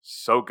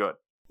so good.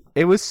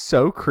 It was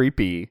so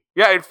creepy.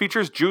 Yeah, it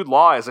features Jude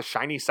Law as a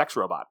shiny sex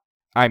robot.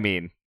 I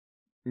mean,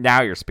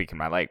 now you're speaking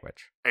my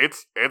language.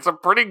 It's a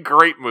pretty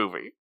great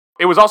movie.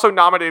 It was also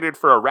nominated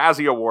for a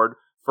Razzie Award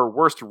for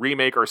Worst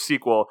Remake or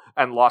Sequel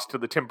and lost to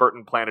the Tim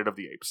Burton Planet of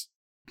the Apes.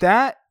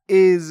 That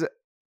is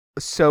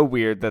so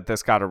weird that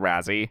this got a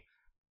Razzie,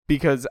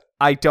 because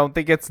I don't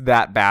think it's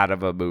that bad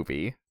of a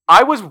movie.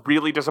 I was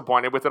really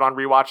disappointed with it on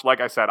rewatch. Like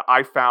I said,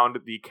 I found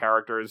the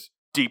characters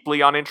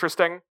deeply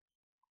uninteresting,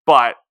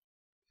 but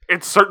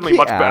it's certainly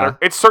much better.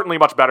 It's certainly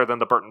much better than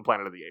the Burton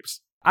Planet of the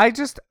Apes.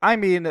 I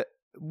mean,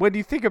 when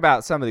you think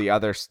about some of the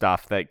other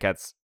stuff that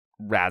gets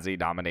Razzie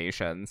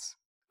nominations,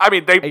 I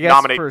mean, they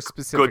nominate for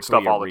good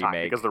stuff all the remake.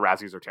 time because the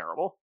Razzies are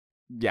terrible.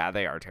 Yeah,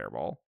 they are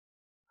terrible.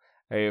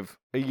 I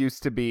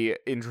used to be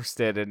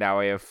interested, and now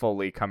I have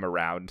fully come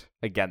around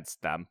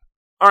against them.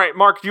 All right,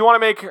 Mark, do you want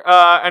to make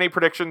any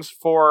predictions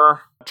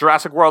for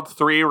Jurassic World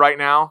 3 right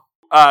now?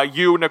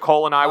 You,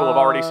 Nicole, and I will have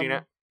already seen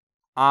it.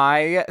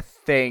 I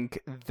think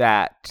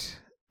that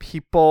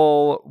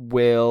people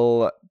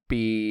will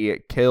be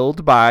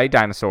killed by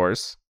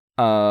dinosaurs.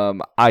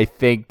 I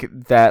think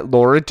that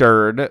Laura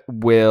Dern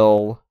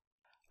will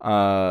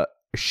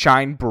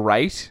shine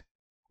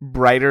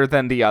brighter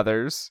than the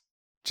others,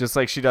 just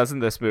like she does in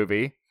this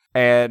movie,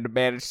 and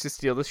manage to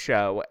steal the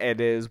show, and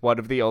is one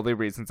of the only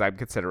reasons I'm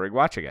considering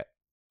watching it.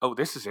 Oh,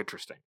 this is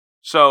interesting.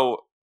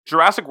 So,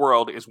 Jurassic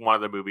World is one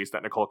of the movies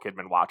that Nicole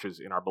Kidman watches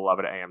in our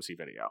beloved AMC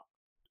video.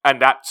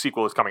 And that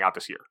sequel is coming out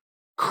this year.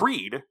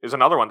 Creed is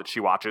another one that she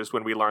watches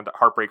when we learn that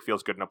heartbreak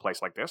feels good in a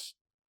place like this.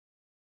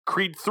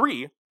 Creed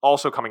 3,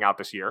 also coming out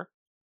this year.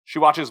 She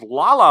watches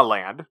La La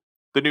Land.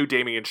 The new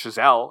Damien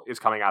Chazelle is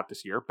coming out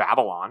this year.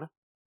 Babylon.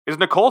 Is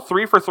Nicole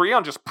 3 for 3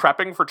 on just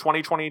prepping for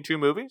 2022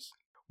 movies?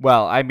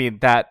 Well, I mean,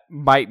 that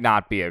might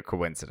not be a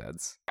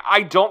coincidence.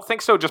 I don't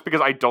think so, just because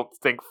I don't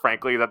think,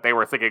 frankly, that they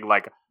were thinking,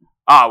 like,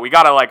 we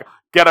gotta,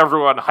 get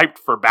everyone hyped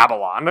for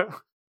Babylon.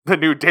 The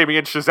new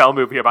Damien Chazelle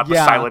movie about the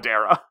silent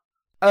era.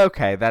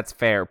 Okay, that's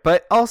fair.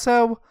 But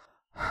also,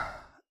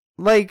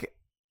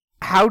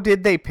 how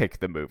did they pick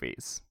the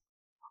movies?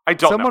 I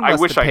don't know. I wish I knew.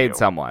 Someone must have paid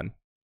someone.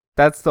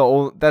 That's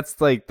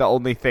the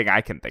only thing I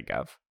can think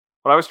of.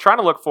 What I was trying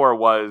to look for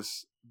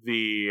was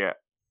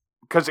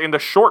because in the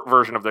short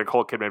version of the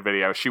Nicole Kidman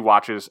video, she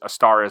watches A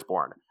Star Is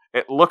Born.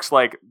 It looks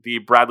like the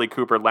Bradley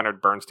Cooper,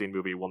 Leonard Bernstein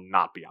movie will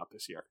not be out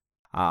this year.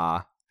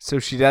 So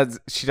she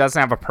doesn't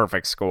have a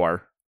perfect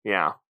score.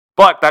 Yeah.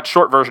 But that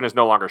short version is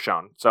no longer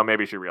shown, so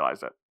maybe she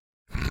realized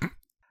it.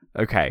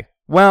 Okay.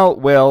 Well,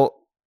 Will,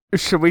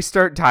 should we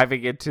start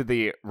diving into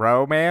the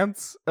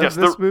romance of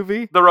this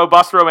movie? The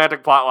robust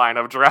romantic plotline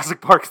of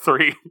Jurassic Park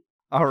 3.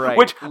 All right.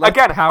 Which,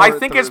 again, I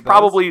think is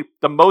probably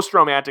the most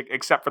romantic,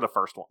 except for the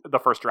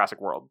first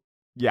Jurassic World.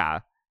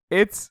 Yeah.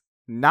 It's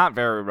not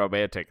very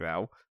romantic,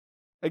 though.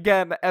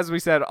 Again, as we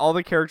said, all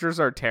the characters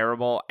are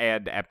terrible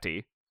and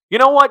empty. You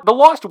know what? The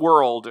Lost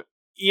World,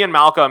 Ian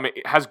Malcolm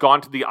has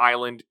gone to the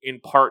island in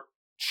part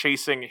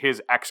chasing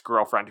his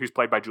ex-girlfriend, who's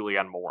played by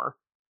Julianne Moore.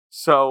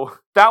 So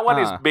that one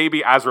is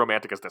maybe as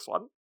romantic as this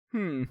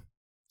one.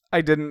 I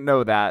didn't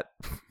know that.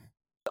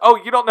 Oh,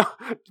 you don't know?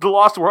 The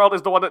Lost World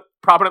is the one that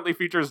prominently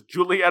features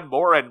Julianne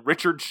Moore and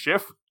Richard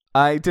Schiff?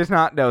 I did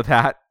not know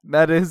that.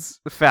 That is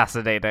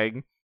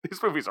fascinating.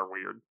 These movies are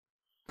weird.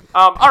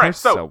 All right,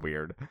 so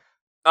weird.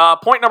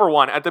 Point number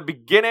 1. At the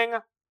beginning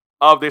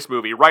of this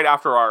movie, right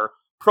after our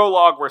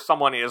prologue where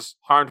someone is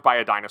harmed by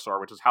a dinosaur,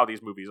 which is how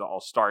these movies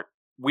all start,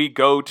 we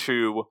go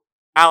to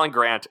Alan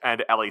Grant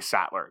and Ellie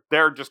Sattler.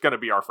 They're just going to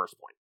be our first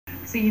point.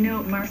 So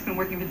Mark's been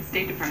working for the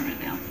State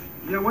Department now.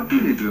 Yeah, what do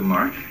they do,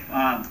 Mark?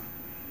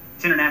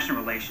 It's international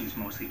relations,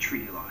 mostly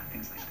treaty law,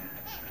 things like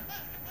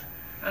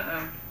that.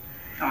 Uh-oh.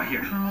 Oh,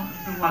 here. Oh,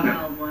 the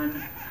wild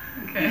one.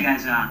 Okay. You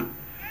guys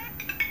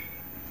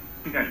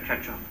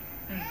catch up.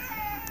 Thanks.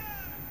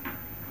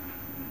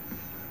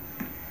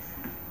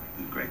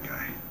 He's a great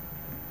guy.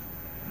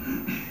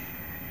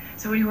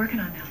 So what are you working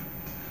on now?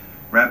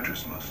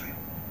 Raptors, mostly.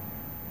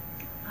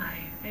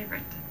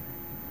 favorite.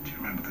 Do you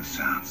remember the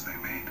sounds they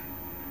made?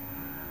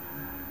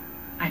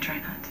 I try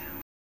not to.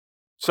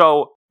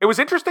 So it was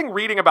interesting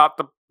reading about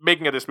the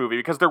making of this movie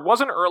because there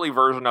was an early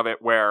version of it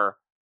where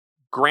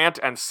Grant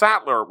and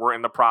Sattler were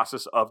in the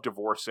process of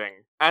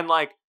divorcing. And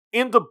like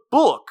in the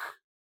book,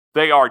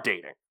 they are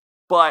dating.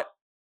 But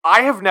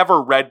I have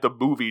never read the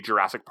movie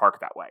Jurassic Park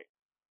that way.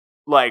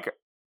 Like,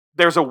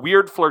 there's a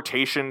weird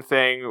flirtation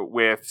thing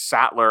with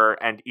Sattler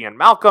and Ian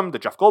Malcolm, the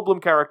Jeff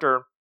Goldblum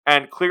character.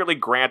 And clearly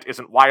Grant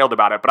isn't wild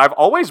about it. But I've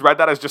always read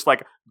that as just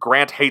like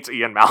Grant hates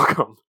Ian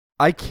Malcolm.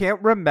 I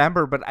can't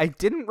remember, but I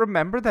didn't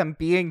remember them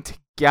being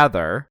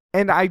together.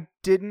 And I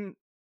didn't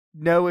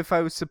know if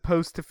I was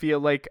supposed to feel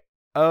like,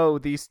 oh,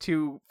 these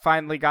two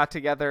finally got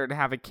together and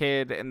have a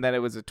kid, and then it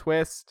was a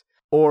twist,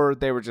 or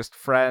they were just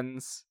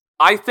friends.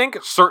 I think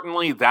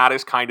certainly that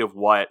is kind of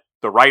what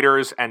the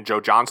writers and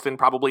Joe Johnston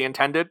probably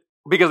intended,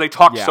 because they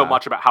talked so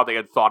much about how they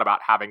had thought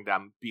about having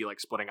them be like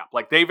splitting up.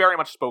 Like they very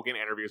much spoke in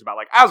interviews about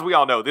like, as we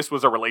all know, this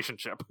was a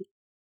relationship.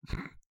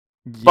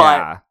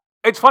 But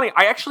it's funny,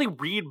 I actually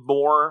read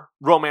more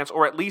romance,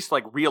 or at least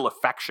like real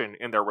affection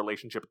in their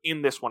relationship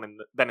in this one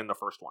than in the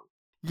first one.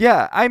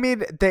 Yeah, I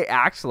mean, they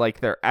act like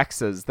they're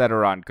exes that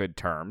are on good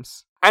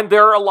terms. And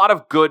there are a lot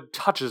of good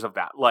touches of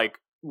that, like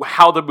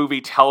how the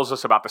movie tells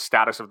us about the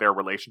status of their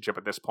relationship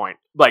at this point.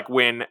 Like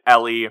when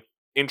Ellie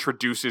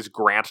introduces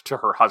Grant to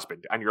her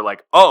husband, and you're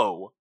like,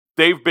 oh,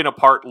 they've been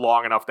apart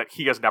long enough that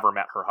he has never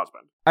met her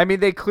husband. I mean,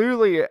 they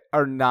clearly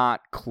are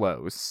not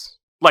close.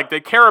 Like, they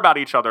care about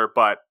each other,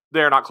 but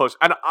they're not close.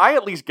 And I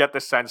at least get the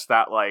sense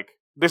that, like,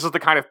 this is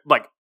the kind of,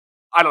 like,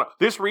 I don't know.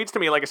 This reads to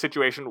me like a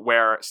situation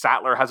where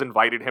Sattler has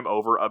invited him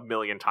over a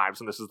million times,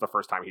 and this is the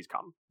first time he's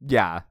come.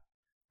 Yeah.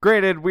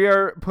 Granted, we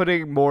are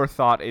putting more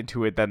thought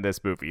into it than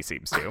this movie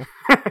seems to.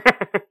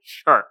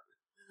 Sure.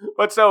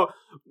 But so,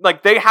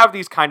 like, they have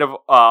these kind of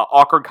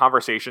awkward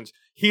conversations.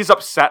 He's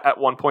upset at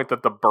one point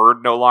that the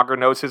bird no longer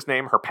knows his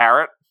name, her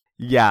parrot.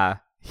 Yeah.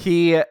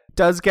 He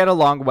does get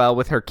along well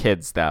with her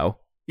kids, though.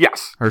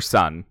 Yes. Her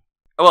son.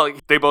 Well,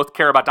 they both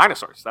care about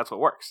dinosaurs. That's what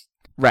works.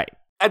 Right.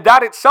 And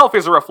that itself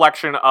is a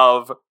reflection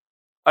of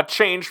a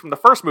change from the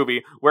first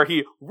movie, where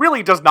he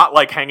really does not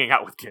like hanging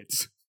out with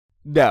kids.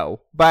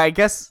 No, but I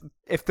guess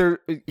if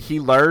he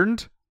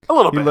learned A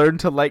little bit. He learned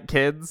to like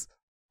kids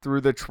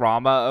through the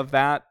trauma of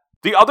that.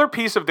 The other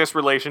piece of this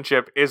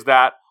relationship is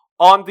that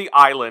on the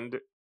island,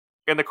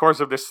 in the course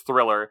of this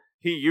thriller,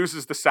 he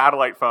uses the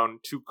satellite phone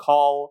to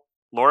call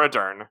Laura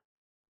Dern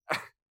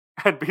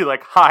and be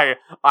like, hi,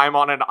 I'm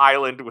on an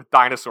island with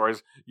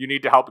dinosaurs. You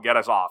need to help get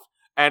us off.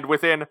 And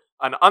within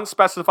an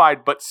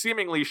unspecified but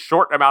seemingly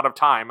short amount of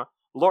time,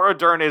 Laura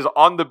Dern is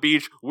on the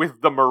beach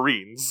with the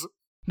Marines.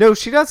 No,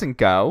 she doesn't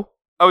go.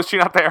 Oh, is she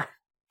not there?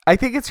 I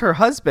think it's her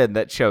husband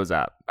that shows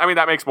up. I mean,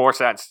 that makes more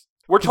sense.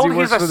 We're 'Cause he told he's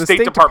works a for the State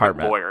State Department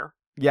Department. lawyer.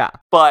 Yeah.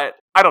 But,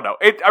 I don't know.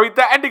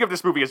 The ending of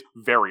this movie is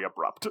very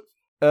abrupt.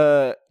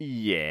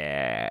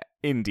 Yeah,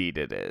 indeed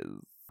it is.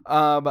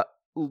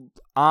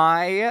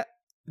 I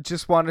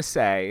just want to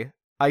say,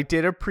 I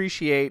did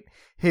appreciate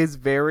his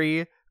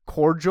very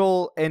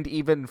cordial and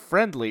even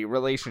friendly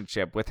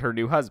relationship with her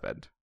new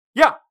husband.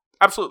 Yeah,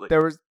 absolutely.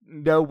 There was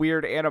no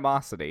weird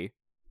animosity.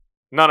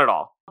 None at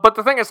all. But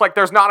the thing is, like,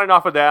 there's not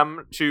enough of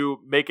them to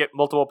make it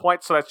multiple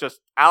points, so that's just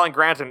Alan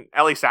Grant and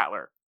Ellie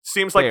Sattler.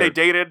 Seems like Fair. they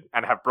dated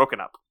and have broken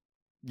up.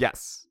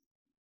 Yes,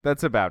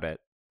 that's about it.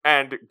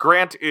 And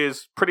Grant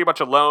is pretty much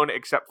alone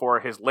except for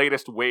his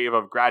latest wave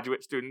of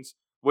graduate students,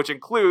 which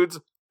includes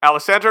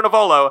Alessandro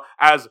Nivola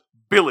as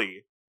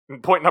Billy.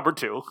 Point number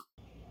 2.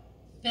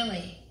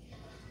 Billy,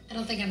 I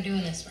don't think I'm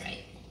doing this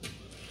right.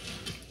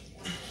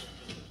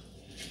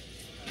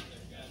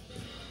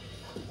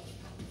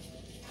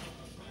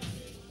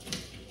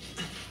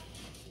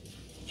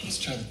 Let's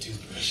try the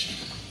toothbrush.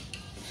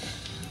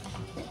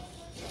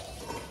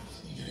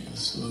 You gotta go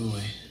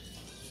slowly.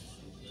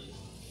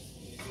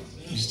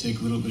 Just take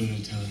a little bit at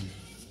a time.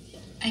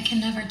 I can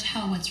never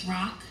tell what's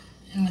rock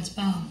and what's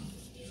bone.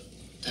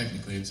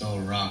 Technically, it's all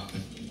rock,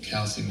 but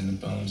calcium in the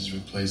bones is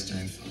replaced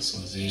during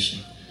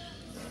fossilization.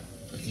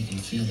 But you can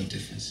feel the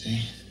difference,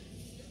 eh?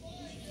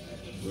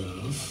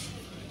 Rough.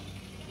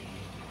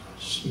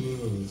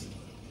 Smooth.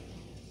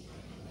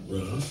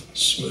 Rough.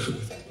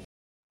 Smooth.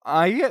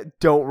 I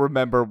don't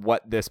remember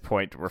what this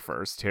point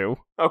refers to.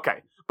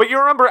 Okay. But you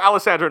remember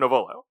Alessandro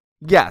Nivola.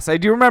 Yes, I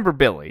do remember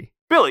Billy.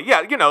 Billy,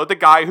 yeah, you know, the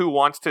guy who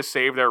wants to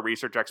save their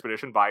research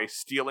expedition by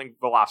stealing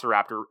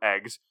velociraptor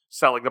eggs,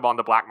 selling them on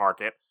the black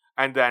market,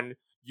 and then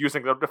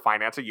using them to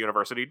finance a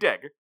university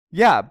dig.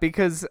 Yeah,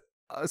 because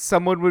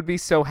someone would be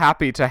so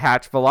happy to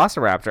hatch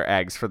velociraptor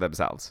eggs for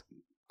themselves.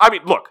 I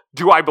mean, look,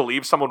 do I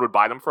believe someone would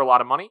buy them for a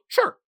lot of money?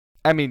 Sure.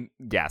 I mean,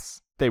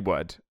 yes, they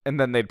would. And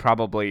then they'd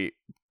probably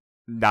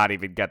not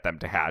even get them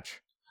to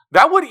hatch.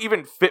 That would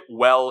even fit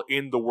well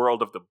in the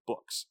world of the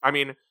books. I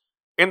mean,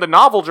 in the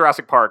novel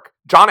Jurassic Park,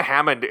 John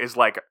Hammond is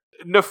like,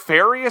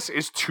 nefarious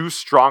is too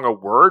strong a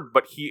word,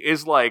 but he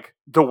is like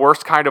the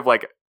worst kind of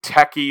like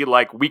techie,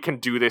 like, we can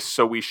do this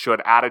so we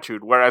should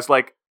attitude. Whereas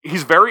like,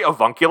 he's very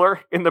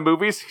avuncular in the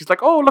movies. He's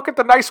like, oh, look at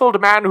the nice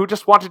old man who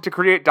just wanted to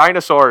create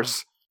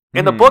dinosaurs.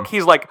 In the book,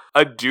 he's like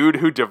a dude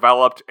who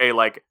developed a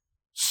like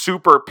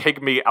super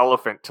pygmy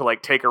elephant to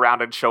like take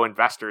around and show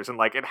investors, and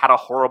like it had a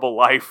horrible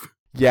life.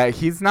 Yeah,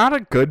 he's not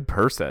a good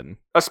person.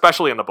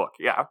 Especially in the book,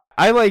 yeah.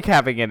 I like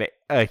having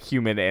a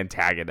human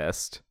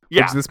antagonist,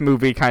 Yeah. which this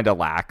movie kind of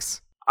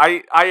lacks.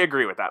 I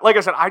agree with that. Like I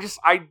said,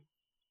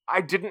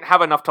 I didn't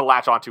have enough to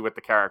latch onto with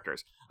the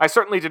characters. I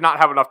certainly did not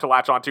have enough to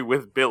latch onto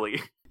with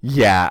Billy.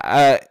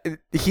 Yeah,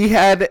 he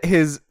had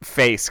his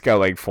face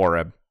going for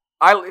him.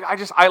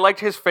 I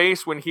liked his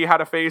face when he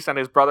had a face and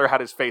his brother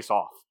had his face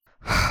off.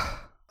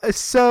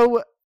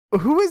 So,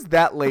 who is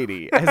that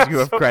lady, as you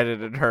have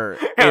credited her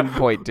in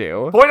point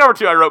 2? Point number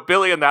 2, I wrote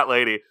Billy and that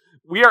lady.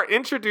 We are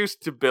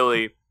introduced to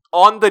Billy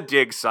on the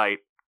dig site,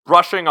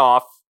 brushing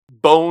off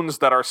bones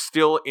that are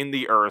still in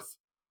the earth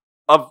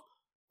of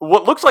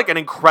what looks like an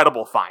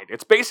incredible find.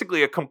 It's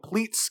basically a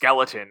complete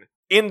skeleton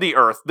in the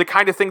earth, the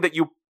kind of thing that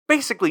you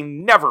basically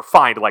never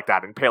find like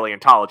that in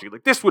paleontology.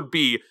 Like, this would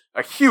be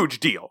a huge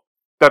deal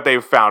that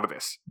they've found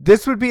this.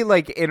 This would be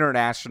like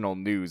international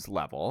news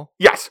level.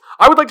 Yes,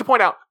 I would like to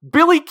point out,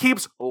 Billy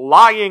keeps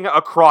lying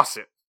across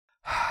it.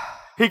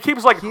 He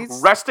keeps like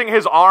resting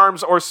his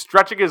arms or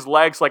stretching his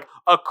legs like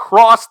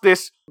across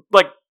this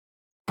like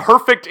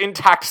perfect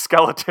intact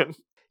skeleton.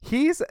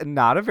 He's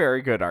not a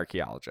very good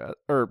archaeologist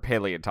or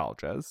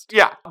paleontologist.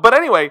 Yeah, but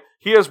anyway,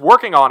 he is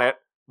working on it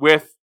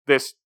with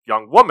this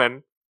young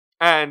woman,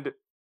 and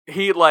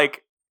he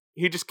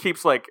just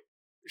keeps like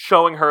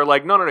showing her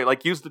like, no,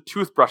 like use the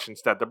toothbrush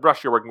instead. The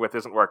brush you're working with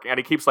isn't working. And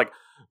he keeps like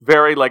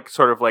very like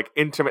sort of like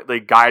intimately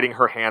guiding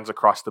her hands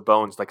across the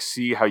bones, like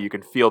see how you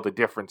can feel the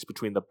difference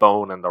between the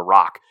bone and the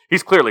rock.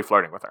 He's clearly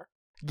flirting with her.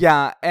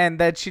 Yeah, and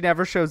then she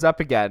never shows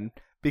up again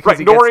because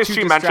he nor gets is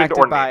too she mentioned distracted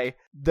or by named.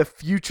 the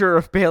future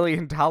of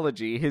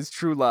paleontology, his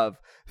true love,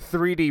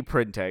 3D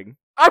printing.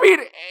 I mean,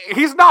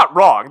 he's not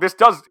wrong. This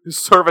does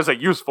serve as a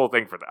useful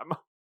thing for them.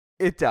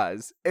 It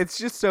does. It's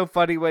just so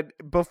funny when,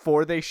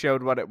 before they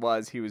showed what it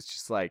was, he was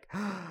just like,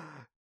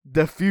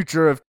 the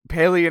future of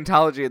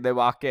paleontology, and they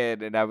walk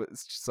in, and I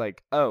was just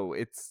like, oh,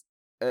 it's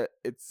a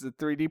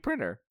 3D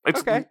printer. It's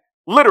okay.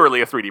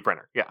 Literally a 3D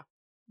printer, yeah.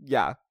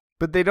 Yeah,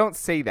 but they don't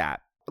say that.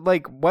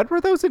 Like, when were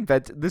those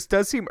invented? This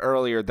does seem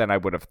earlier than I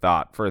would have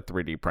thought for a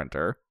 3D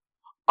printer.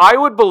 I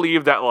would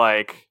believe that,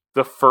 like,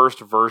 the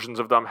first versions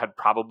of them had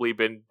probably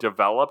been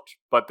developed,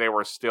 but they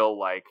were still,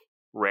 like,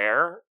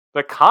 rare.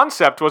 The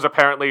concept was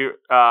apparently,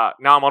 now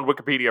I'm on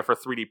Wikipedia for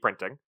 3D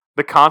printing.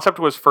 The concept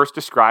was first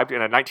described in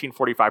a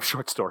 1945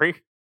 short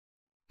story.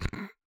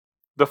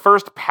 The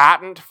first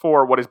patent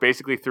for what is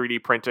basically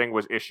 3D printing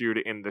was issued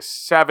in the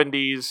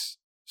 70s.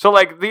 So,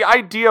 like, the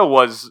idea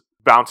was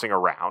bouncing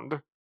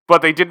around,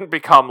 but they didn't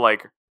become,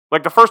 like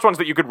the first ones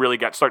that you could really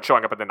get start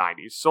showing up in the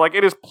 90s. So, like,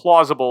 it is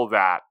plausible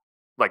that,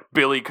 like,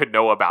 Billy could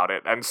know about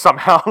it and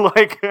somehow,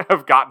 like,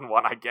 have gotten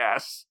one, I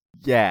guess.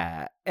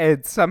 Yeah,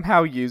 and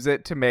somehow use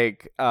it to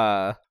make,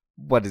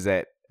 what is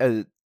it?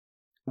 The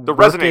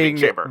resonating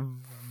chamber.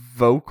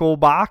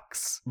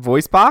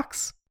 Voice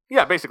box?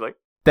 Yeah, basically.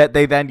 That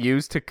they then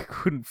use to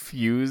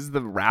confuse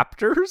the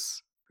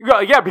raptors?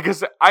 Yeah,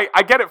 because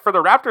I get it for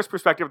the raptors'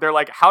 perspective. They're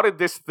like, how did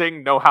this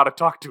thing know how to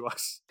talk to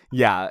us?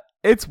 Yeah,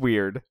 it's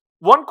weird.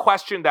 One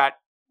question that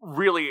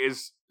really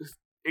is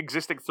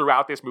existing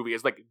throughout this movie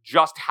is, like,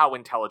 just how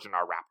intelligent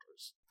are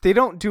raptors? They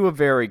don't do a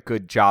very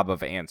good job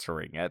of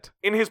answering it.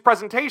 In his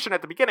presentation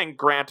at the beginning,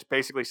 Grant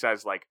basically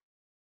says, like,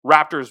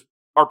 raptors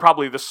are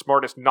probably the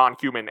smartest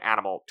non-human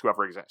animal to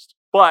ever exist.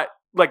 But,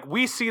 like,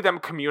 we see them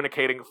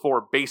communicating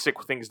for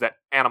basic things that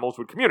animals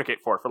would communicate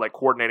for, like,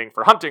 coordinating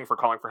for hunting, for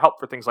calling for help,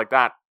 for things like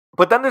that.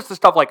 But then there's the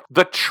stuff like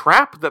the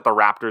trap that the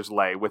raptors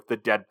lay with the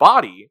dead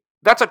body.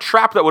 That's a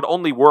trap that would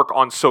only work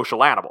on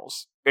social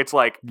animals. It's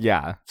like,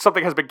 yeah,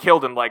 something has been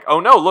killed and, like, oh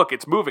no, look,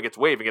 it's moving, it's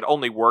waving. It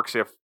only works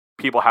if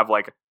people have,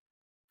 like,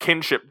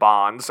 kinship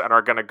bonds and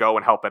are gonna go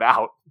and help it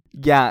out.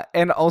 Yeah,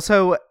 and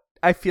also,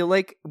 I feel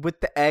like with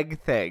the egg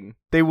thing,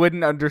 they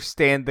wouldn't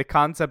understand the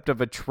concept of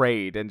a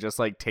trade and just,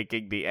 like,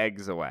 taking the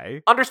eggs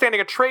away.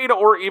 Understanding a trade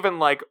or even,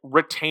 like,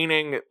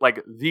 retaining,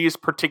 like, these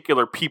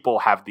particular people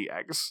have the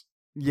eggs.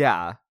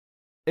 Yeah,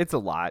 it's a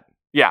lot.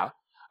 Yeah.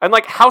 And,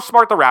 like, how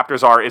smart the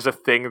raptors are is a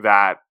thing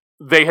that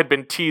they had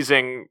been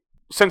teasing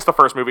since the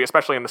first movie,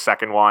 especially in the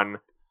second one.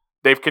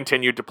 They've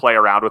continued to play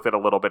around with it a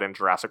little bit in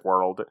Jurassic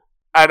World.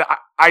 And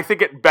I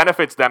think it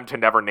benefits them to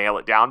never nail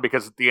it down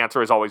because the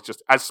answer is always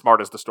just as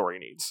smart as the story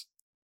needs.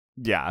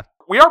 Yeah.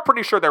 We are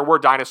pretty sure there were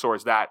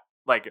dinosaurs that,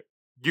 like,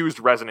 used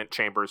resonant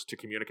chambers to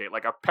communicate.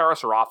 Like a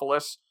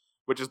Parasaurolophus,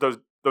 which is those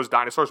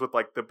dinosaurs with,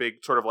 like, the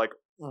big sort of, like,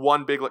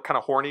 one big, like, kind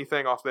of horny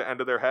thing off the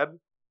end of their head.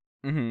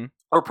 Mm-hmm.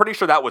 We're pretty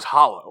sure that was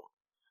hollow.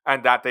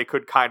 And that they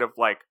could kind of,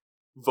 like,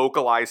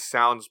 vocalize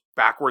sounds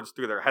backwards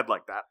through their head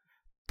like that.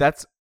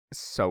 That's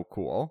so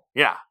cool.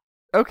 Yeah.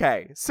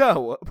 Okay,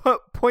 so,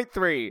 point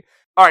 3.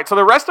 All right, so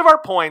the rest of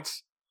our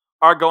points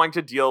are going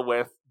to deal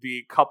with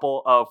the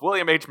couple of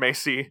William H.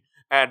 Macy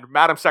and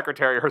Madam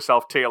Secretary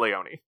herself, Téa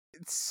Leoni.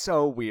 It's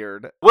so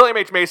weird. William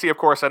H. Macy, of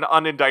course, an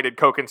unindicted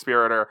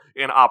co-conspirator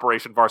in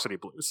Operation Varsity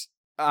Blues.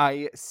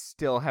 I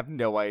still have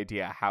no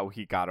idea how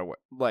he got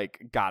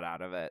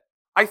out of it.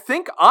 I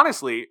think,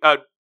 honestly,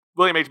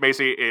 William H.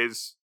 Macy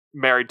is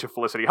married to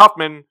Felicity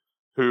Huffman,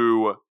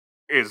 who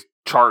is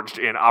charged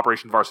in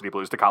Operation Varsity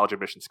Blues, the college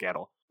admission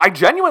scandal. I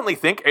genuinely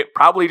think it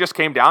probably just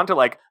came down to,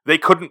 like, they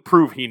couldn't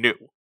prove he knew.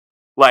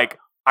 Like,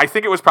 I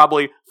think it was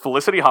probably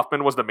Felicity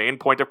Huffman was the main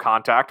point of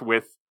contact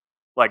with,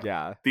 like,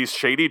 these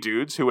shady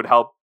dudes who would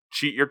help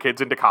cheat your kids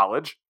into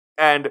college.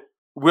 And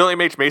William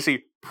H.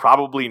 Macy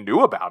probably knew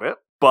about it,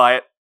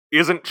 but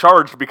isn't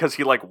charged because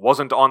he, like,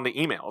 wasn't on the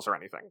emails or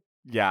anything.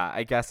 Yeah,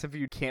 I guess if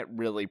you can't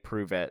really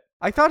prove it.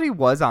 I thought he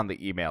was on the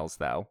emails,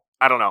 though.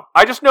 I don't know.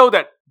 I just know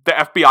that the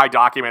FBI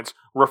documents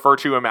refer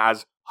to him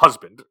as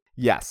husband.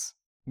 Yes,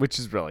 which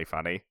is really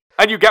funny.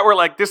 And you get where,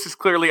 like, this is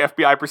clearly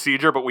FBI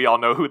procedure, but we all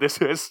know who this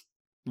is.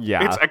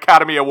 Yeah. It's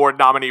Academy Award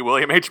nominee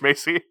William H.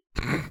 Macy.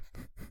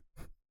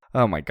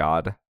 Oh my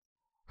god.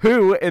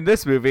 Who, in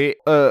this movie,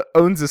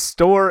 owns a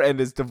store and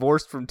is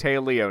divorced from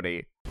Téa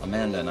Leoni.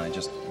 Amanda and I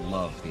just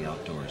love the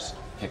outdoors.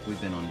 Heck,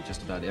 we've been on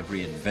just about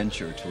every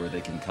adventure tour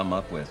they can come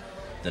up with.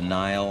 The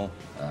Nile,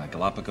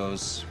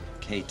 Galapagos,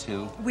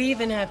 K2. We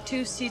even have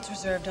 2 seats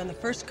reserved on the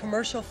first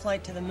commercial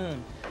flight to the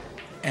moon.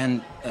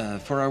 And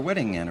for our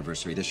wedding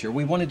anniversary this year,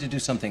 we wanted to do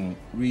something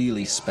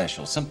really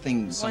special.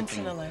 Something... Once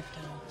in a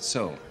lifetime.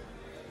 So,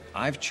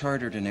 I've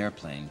chartered an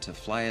airplane to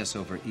fly us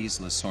over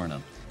Isla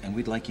Sorna, and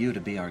we'd like you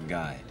to be our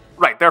guide.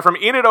 Right, they're from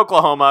Enid,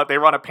 Oklahoma. They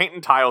run a paint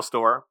and tile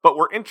store, but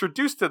we're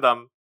introduced to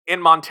them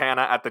in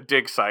Montana at the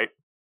dig site,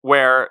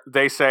 where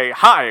they say,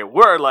 "Hi,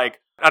 we're like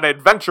an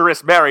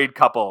adventurous married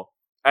couple,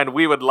 and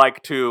we would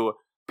like to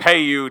pay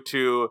you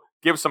to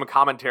give some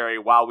commentary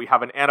while we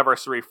have an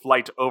anniversary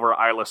flight over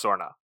Isla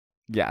Sorna."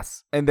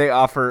 Yes, and they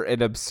offer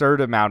an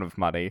absurd amount of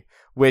money,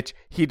 which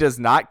he does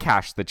not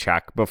cash the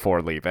check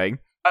before leaving.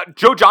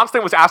 Joe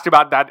Johnston was asked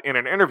about that in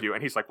an interview,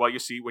 and he's like, well, you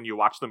see, when you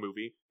watch the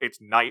movie, it's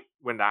night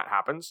when that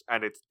happens,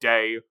 and it's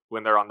day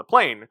when they're on the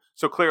plane,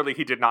 so clearly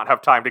he did not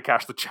have time to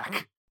cash the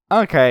check.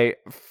 Okay,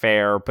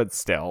 fair, but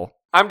still.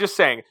 I'm just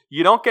saying,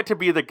 you don't get to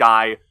be the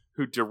guy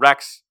who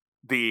directs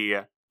the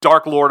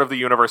Dark Lord of the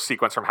Universe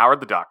sequence from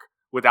Howard the Duck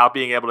without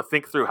being able to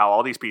think through how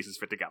all these pieces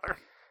fit together.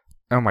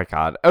 Oh my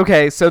god.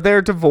 Okay, so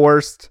they're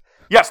divorced.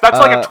 Yes, that's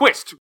like a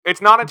twist.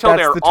 It's not until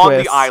they're on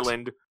twist. the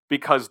island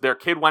because their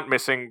kid went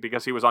missing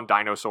because he was on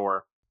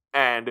Dinosaur.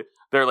 And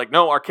they're like,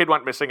 no, our kid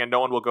went missing and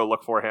no one will go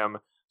look for him.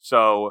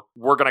 So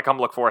we're going to come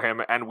look for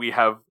him. And we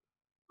have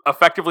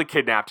effectively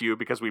kidnapped you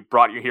because we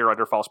brought you here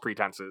under false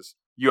pretenses.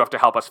 You have to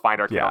help us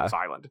find our kid on this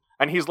island.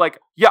 And he's like,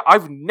 yeah,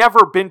 I've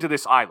never been to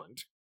this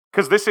island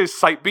because this is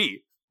Site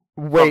B.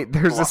 Wait,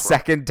 there's a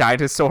second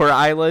dinosaur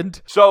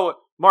island? So,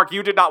 Mark,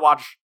 you did not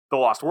watch The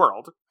Lost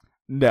World.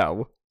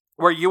 No.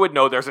 Where you would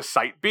know there's a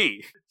Site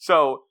B.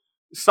 So,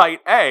 Site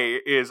A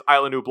is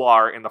Isla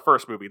Nublar in the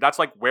first movie. That's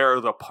like where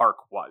the park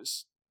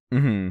was.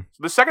 Mm-hmm.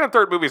 So the second and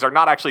third movies are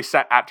not actually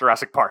set at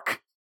Jurassic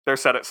Park. They're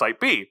set at Site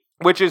B,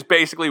 which is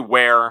basically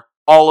where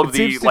all of it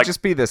seems to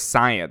just be the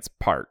science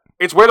part.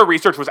 It's where the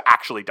research was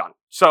actually done.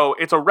 So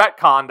it's a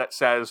retcon that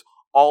says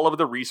all of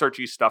the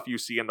researchy stuff you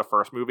see in the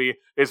first movie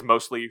is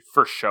mostly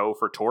for show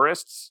for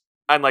tourists.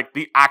 And like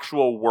the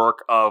actual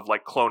work of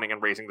like cloning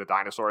and raising the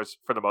dinosaurs,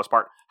 for the most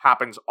part,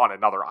 happens on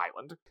another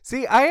island.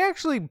 See, I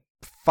actually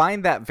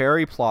find that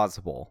very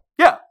plausible.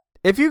 Yeah.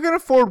 If you can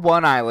afford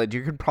one island,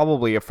 you could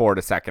probably afford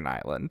a second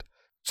island.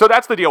 So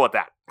that's the deal with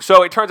that.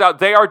 So it turns out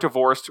they are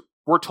divorced.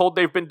 We're told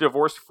they've been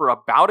divorced for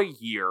about a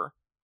year.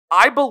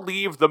 I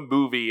believe the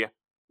movie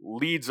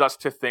leads us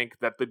to think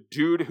that the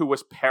dude who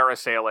was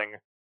parasailing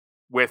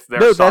with their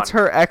son... No, that's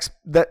her ex...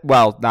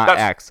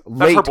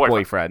 late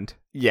boyfriend.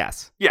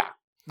 Yes. Yeah.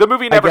 The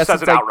movie never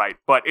says it outright,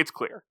 but it's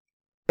clear.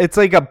 It's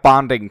like a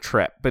bonding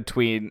trip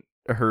between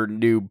her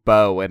new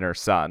beau and her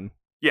son.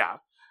 Yeah.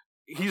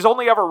 He's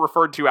only ever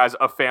referred to as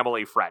a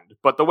family friend,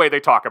 but the way they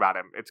talk about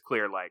him, it's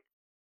clear, like,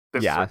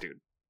 this is our dude.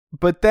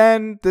 But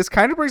then this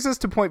kind of brings us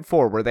to point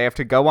 4, where they have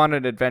to go on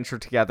an adventure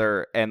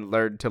together and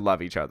learn to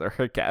love each other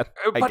again.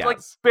 But, like,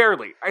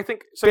 barely. I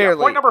think, so barely.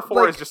 Yeah, point number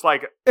 4 is just,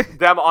 like,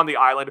 them on the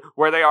island,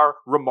 where they are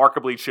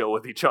remarkably chill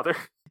with each other.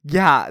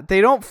 Yeah,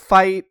 they don't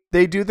fight.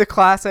 They do the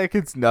classic,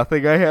 it's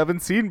nothing I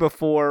haven't seen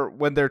before,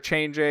 when they're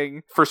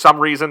changing. For some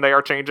reason, they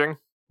are changing.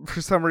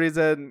 For some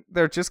reason,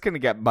 they're just gonna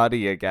get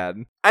muddy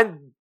again.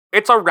 And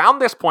it's around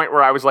this point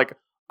where I was like,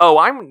 oh,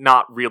 I'm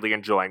not really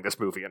enjoying this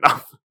movie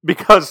enough.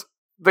 Because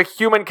the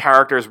human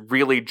characters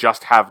really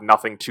just have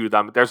nothing to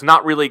them. There's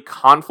not really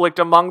conflict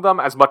among them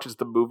as much as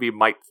the movie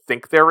might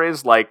think there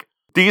is. Like,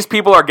 these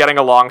people are getting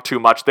along too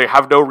much. They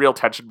have no real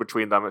tension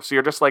between them. So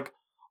you're just like,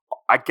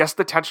 I guess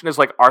the tension is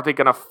like, are they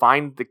going to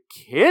find the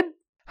kid?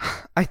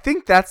 I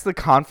think that's the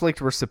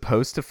conflict we're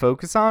supposed to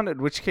focus on,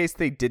 in which case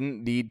they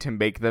didn't need to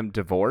make them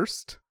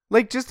divorced.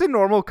 Like, just a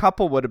normal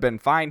couple would have been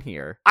fine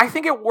here. I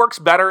think it works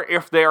better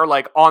if they're,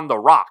 like, on the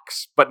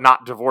rocks, but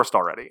not divorced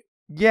already.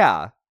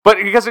 Yeah. But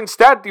because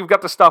instead, you've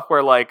got the stuff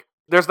where, like,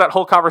 there's that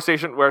whole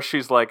conversation where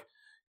she's like,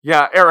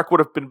 yeah, Eric would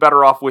have been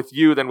better off with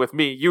you than with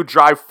me. You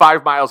drive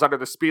 5 miles under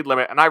the speed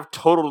limit, and I've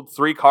totaled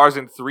 3 cars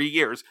in 3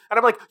 years. And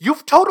I'm like,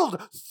 you've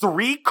totaled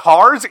 3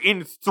 cars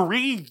in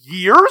 3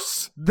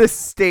 years? The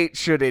state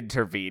should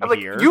intervene I'm like,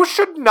 here. you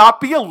should not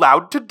be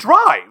allowed to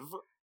drive.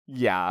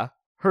 Yeah.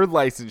 Her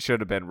license should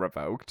have been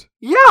revoked.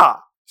 Yeah.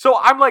 So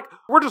I'm like,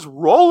 we're just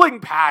rolling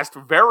past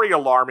very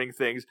alarming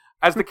things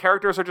as the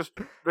characters are just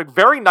like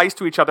very nice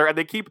to each other and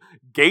they keep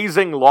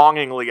gazing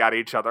longingly at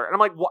each other. And I'm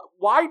like,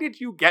 why did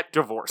you get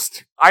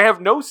divorced? I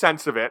have no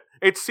sense of it.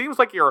 It seems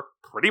like you're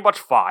pretty much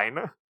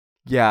fine.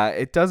 Yeah,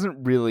 it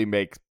doesn't really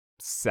make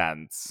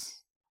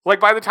sense. Like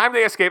by the time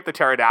they escape the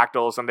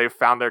pterodactyls and they've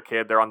found their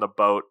kid, they're on the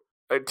boat.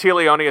 Tia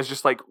Leone is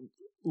just like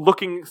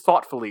looking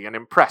thoughtfully and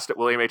impressed at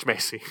William H.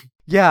 Macy.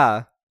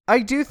 Yeah. I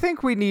do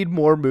think we need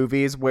more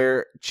movies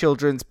where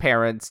children's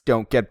parents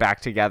don't get back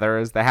together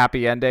as the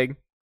happy ending.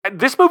 And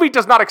this movie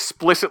does not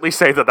explicitly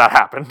say that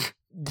happened.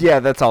 Yeah,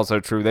 that's also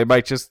true. They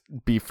might just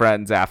be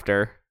friends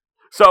after.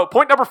 So,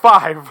 point number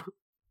 5.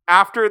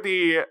 After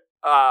the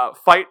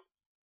fight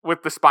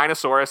with the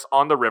Spinosaurus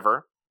on the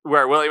river,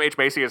 where William H.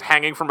 Macy is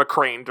hanging from a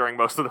crane during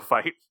most of the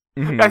fight,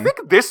 I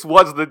think this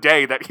was the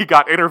day that he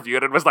got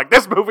interviewed and was like,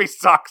 this movie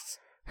sucks.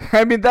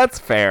 I mean, that's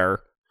fair.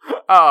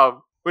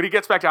 When he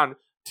gets back down,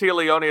 Tia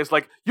Leone is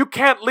like, you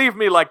can't leave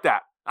me like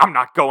that. I'm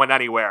not going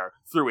anywhere,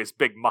 through his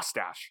big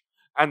mustache.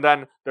 And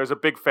then there's a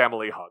big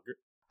family hug.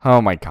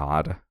 Oh my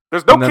god.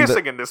 There's no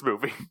kissing in this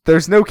movie.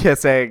 There's no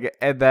kissing,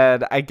 and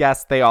then I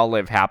guess they all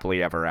live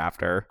happily ever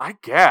after. I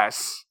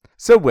guess.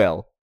 So,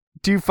 Will,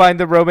 do you find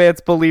the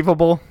romance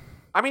believable?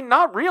 I mean,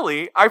 not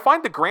really. I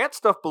find the Grant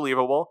stuff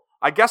believable.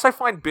 I guess I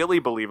find Billy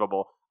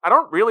believable. I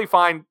don't really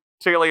find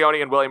Tia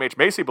Leone and William H.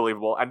 Macy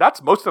believable, and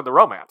that's most of the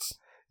romance.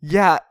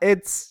 Yeah,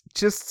 it's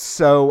just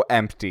so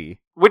empty.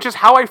 Which is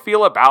how I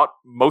feel about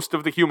most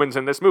of the humans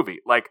in this movie.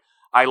 Like,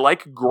 I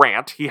like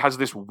Grant. He has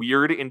this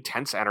weird,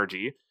 intense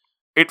energy.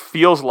 It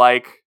feels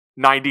like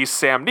 90s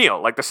Sam Neill,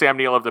 like the Sam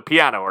Neill of the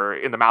piano or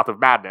In the Mouth of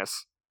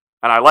Madness.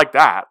 And I like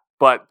that,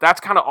 but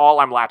that's kind of all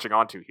I'm latching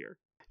onto here.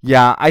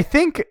 Yeah, I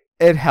think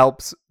it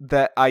helps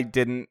that I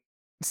didn't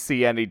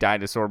see any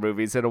dinosaur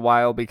movies in a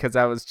while because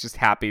I was just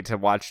happy to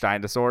watch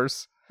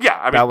dinosaurs. Yeah,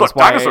 I mean, that was look,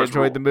 why I dinosaurs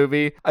enjoyed rule. the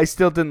movie. I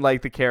still didn't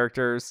like the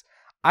characters.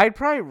 I'd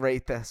probably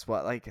rate this,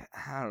 I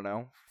don't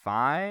know,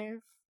 5?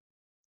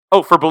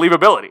 Oh, for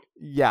believability.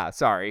 Yeah,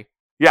 sorry.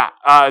 Yeah,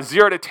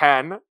 0 to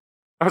 10.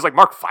 I was like,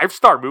 Mark,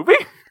 5-star movie?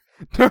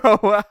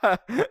 No.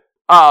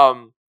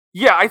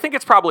 Yeah, I think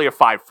it's probably a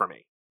 5 for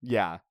me.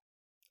 Yeah.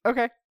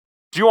 Okay.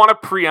 Do you want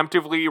to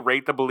preemptively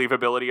rate the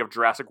believability of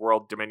Jurassic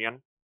World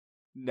Dominion?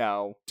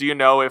 No. Do you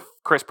know if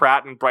Chris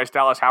Pratt and Bryce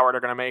Dallas Howard are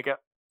going to make it?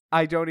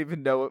 I don't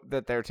even know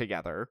that they're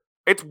together.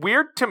 It's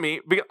weird to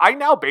me, because I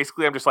now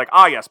basically am just like,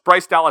 yes,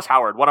 Bryce Dallas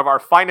Howard, one of our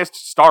finest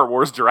Star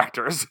Wars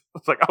directors.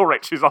 It's like, oh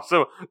right, she's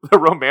also the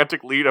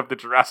romantic lead of the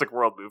Jurassic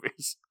World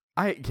movies.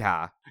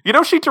 Yeah. You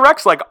know, she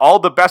directs like all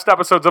the best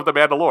episodes of The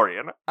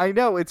Mandalorian. I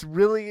know, it's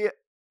really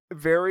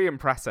very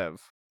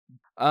impressive.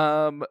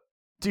 Do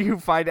you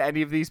find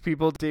any of these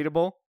people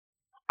dateable?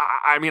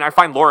 I mean, I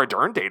find Laura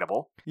Dern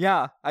dateable.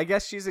 Yeah, I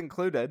guess she's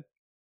included.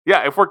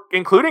 Yeah, if we're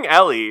including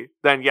Ellie,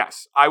 then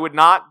yes, I would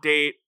not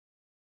date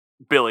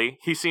Billy.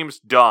 He seems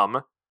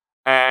dumb.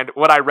 And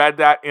when I read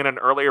that in an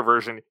earlier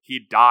version,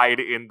 he died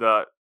in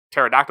the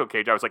pterodactyl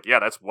cage, I was like, yeah,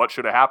 that's what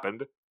should have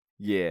happened.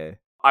 Yeah.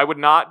 I would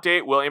not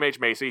date William H.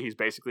 Macy. He's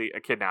basically a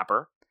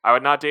kidnapper. I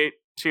would not date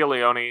Tia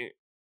Leone.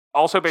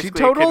 Also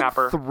basically a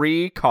kidnapper. She totaled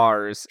 3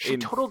 cars She in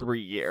totaled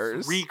 3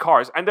 years. 3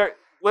 cars. And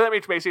William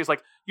H. Macy is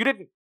like, you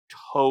didn't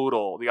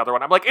total the other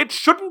one. I'm like, it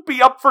shouldn't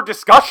be up for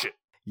discussion.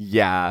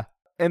 Yeah.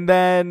 And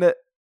then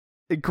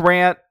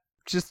Grant,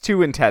 just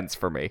too intense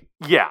for me.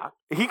 Yeah.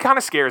 He kind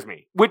of scares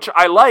me, which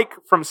I like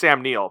from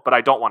Sam Neill, but I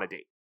don't want to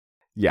date.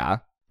 Yeah.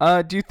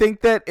 Do you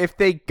think that if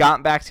they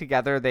got back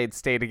together, they'd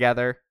stay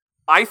together?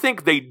 I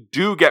think they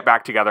do get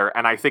back together,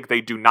 and I think they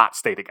do not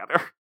stay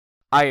together.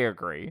 I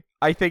agree.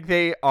 I think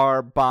they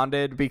are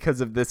bonded because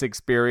of this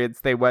experience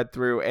they went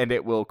through, and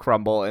it will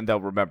crumble, and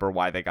they'll remember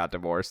why they got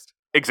divorced.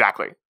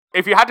 Exactly.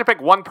 If you had to pick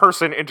one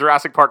person in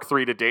Jurassic Park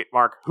 3 to date,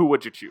 Mark, who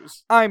would you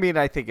choose? I mean,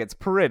 I think it's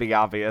pretty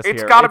obvious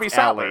It's here. gotta be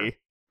Sattler. Ellie.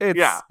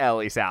 It's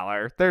Ellie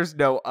Sattler. There's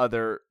no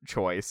other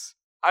choice.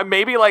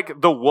 Maybe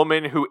like the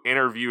woman who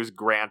interviews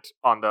Grant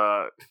on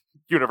the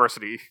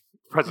university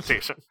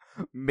presentation.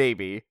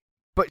 Maybe.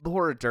 But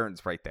Laura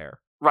Dern's right there.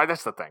 Right,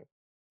 that's the thing.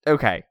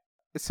 Okay.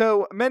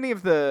 So many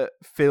of the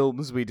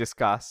films we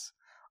discuss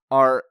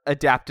are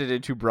adapted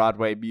into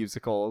Broadway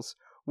musicals.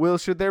 Will,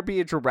 should there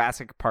be a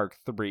Jurassic Park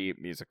 3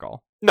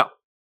 musical? No.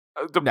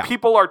 The No.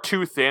 people are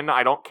too thin.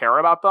 I don't care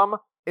about them.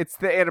 It's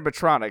the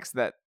animatronics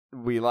that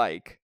we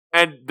like.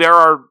 And there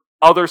are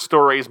other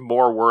stories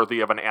more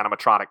worthy of an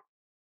animatronic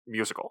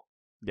musical.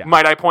 Yeah.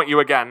 Might I point you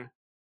again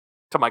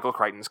to Michael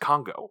Crichton's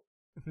Congo?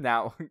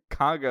 Now,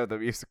 Congo the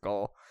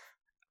musical,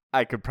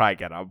 I could probably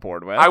get on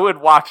board with. I would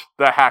watch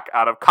the heck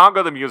out of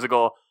Congo the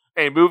Musical,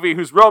 a movie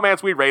whose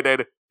romance we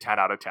rated 10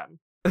 out of 10.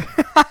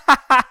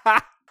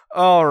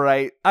 All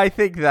right. I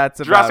think that's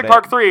about Jurassic it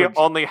Park 3, for-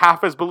 only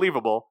half as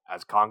believable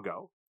as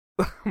Congo.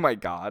 Oh my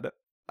god.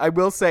 I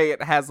will say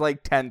it has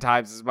like 10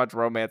 times as much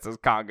romance as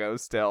Congo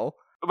still.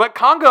 But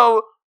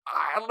Congo,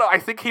 I don't know, I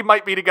think he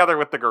might be together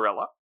with the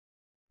gorilla.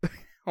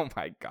 Oh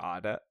my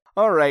god.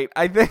 All right,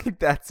 I think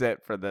that's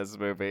it for this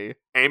movie.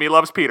 Amy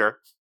loves Peter.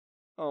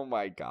 Oh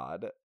my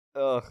god.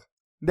 Ugh.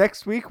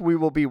 Next week, we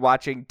will be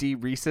watching Dee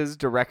Reese's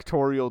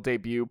directorial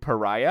debut,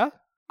 Pariah.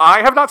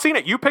 I have not seen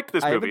it. You picked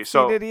this I movie, haven't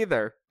so seen it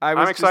either.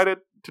 I'm excited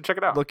to check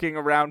it out. Looking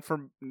around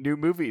for new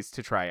movies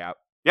to try out.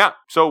 Yeah,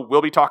 so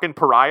we'll be talking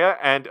Pariah,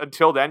 and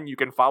until then, you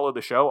can follow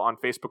the show on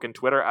Facebook and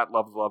Twitter at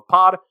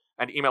LoveTheLovePod,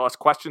 and email us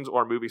questions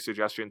or movie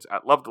suggestions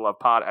at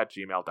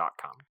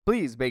lovethelovepod@gmail.com.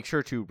 Please make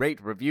sure to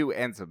rate, review,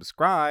 and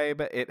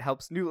subscribe. It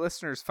helps new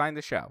listeners find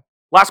the show.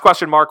 Last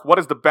question, Mark. What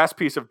is the best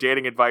piece of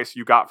dating advice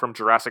you got from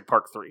Jurassic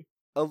Park 3?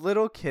 A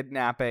little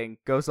kidnapping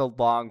goes a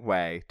long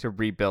way to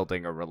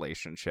rebuilding a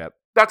relationship.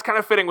 That's kind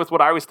of fitting with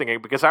what I was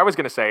thinking, because I was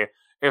going to say,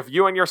 if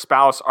you and your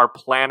spouse are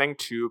planning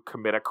to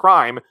commit a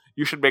crime,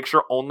 you should make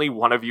sure only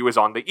one of you is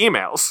on the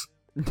emails.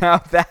 Now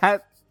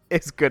that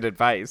is good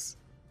advice.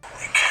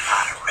 You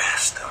cannot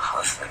arrest a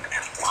husband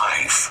and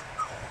wife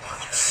on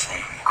the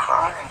same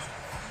crime.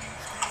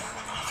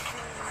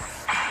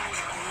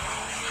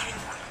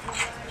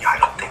 Yeah, I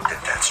don't think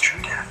that's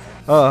true, Dad.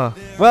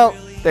 Well,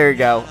 there you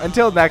go.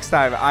 Until next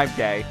time, I'm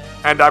Gay.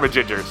 And I'm a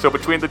ginger, so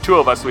between the two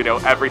of us, we know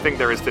everything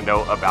there is to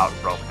know about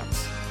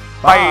romance.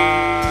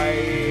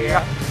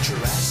 Bye.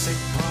 Jurassic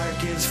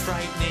Park is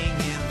frightening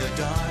in the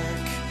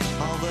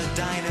dark. All the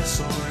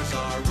dinosaurs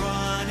are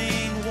running.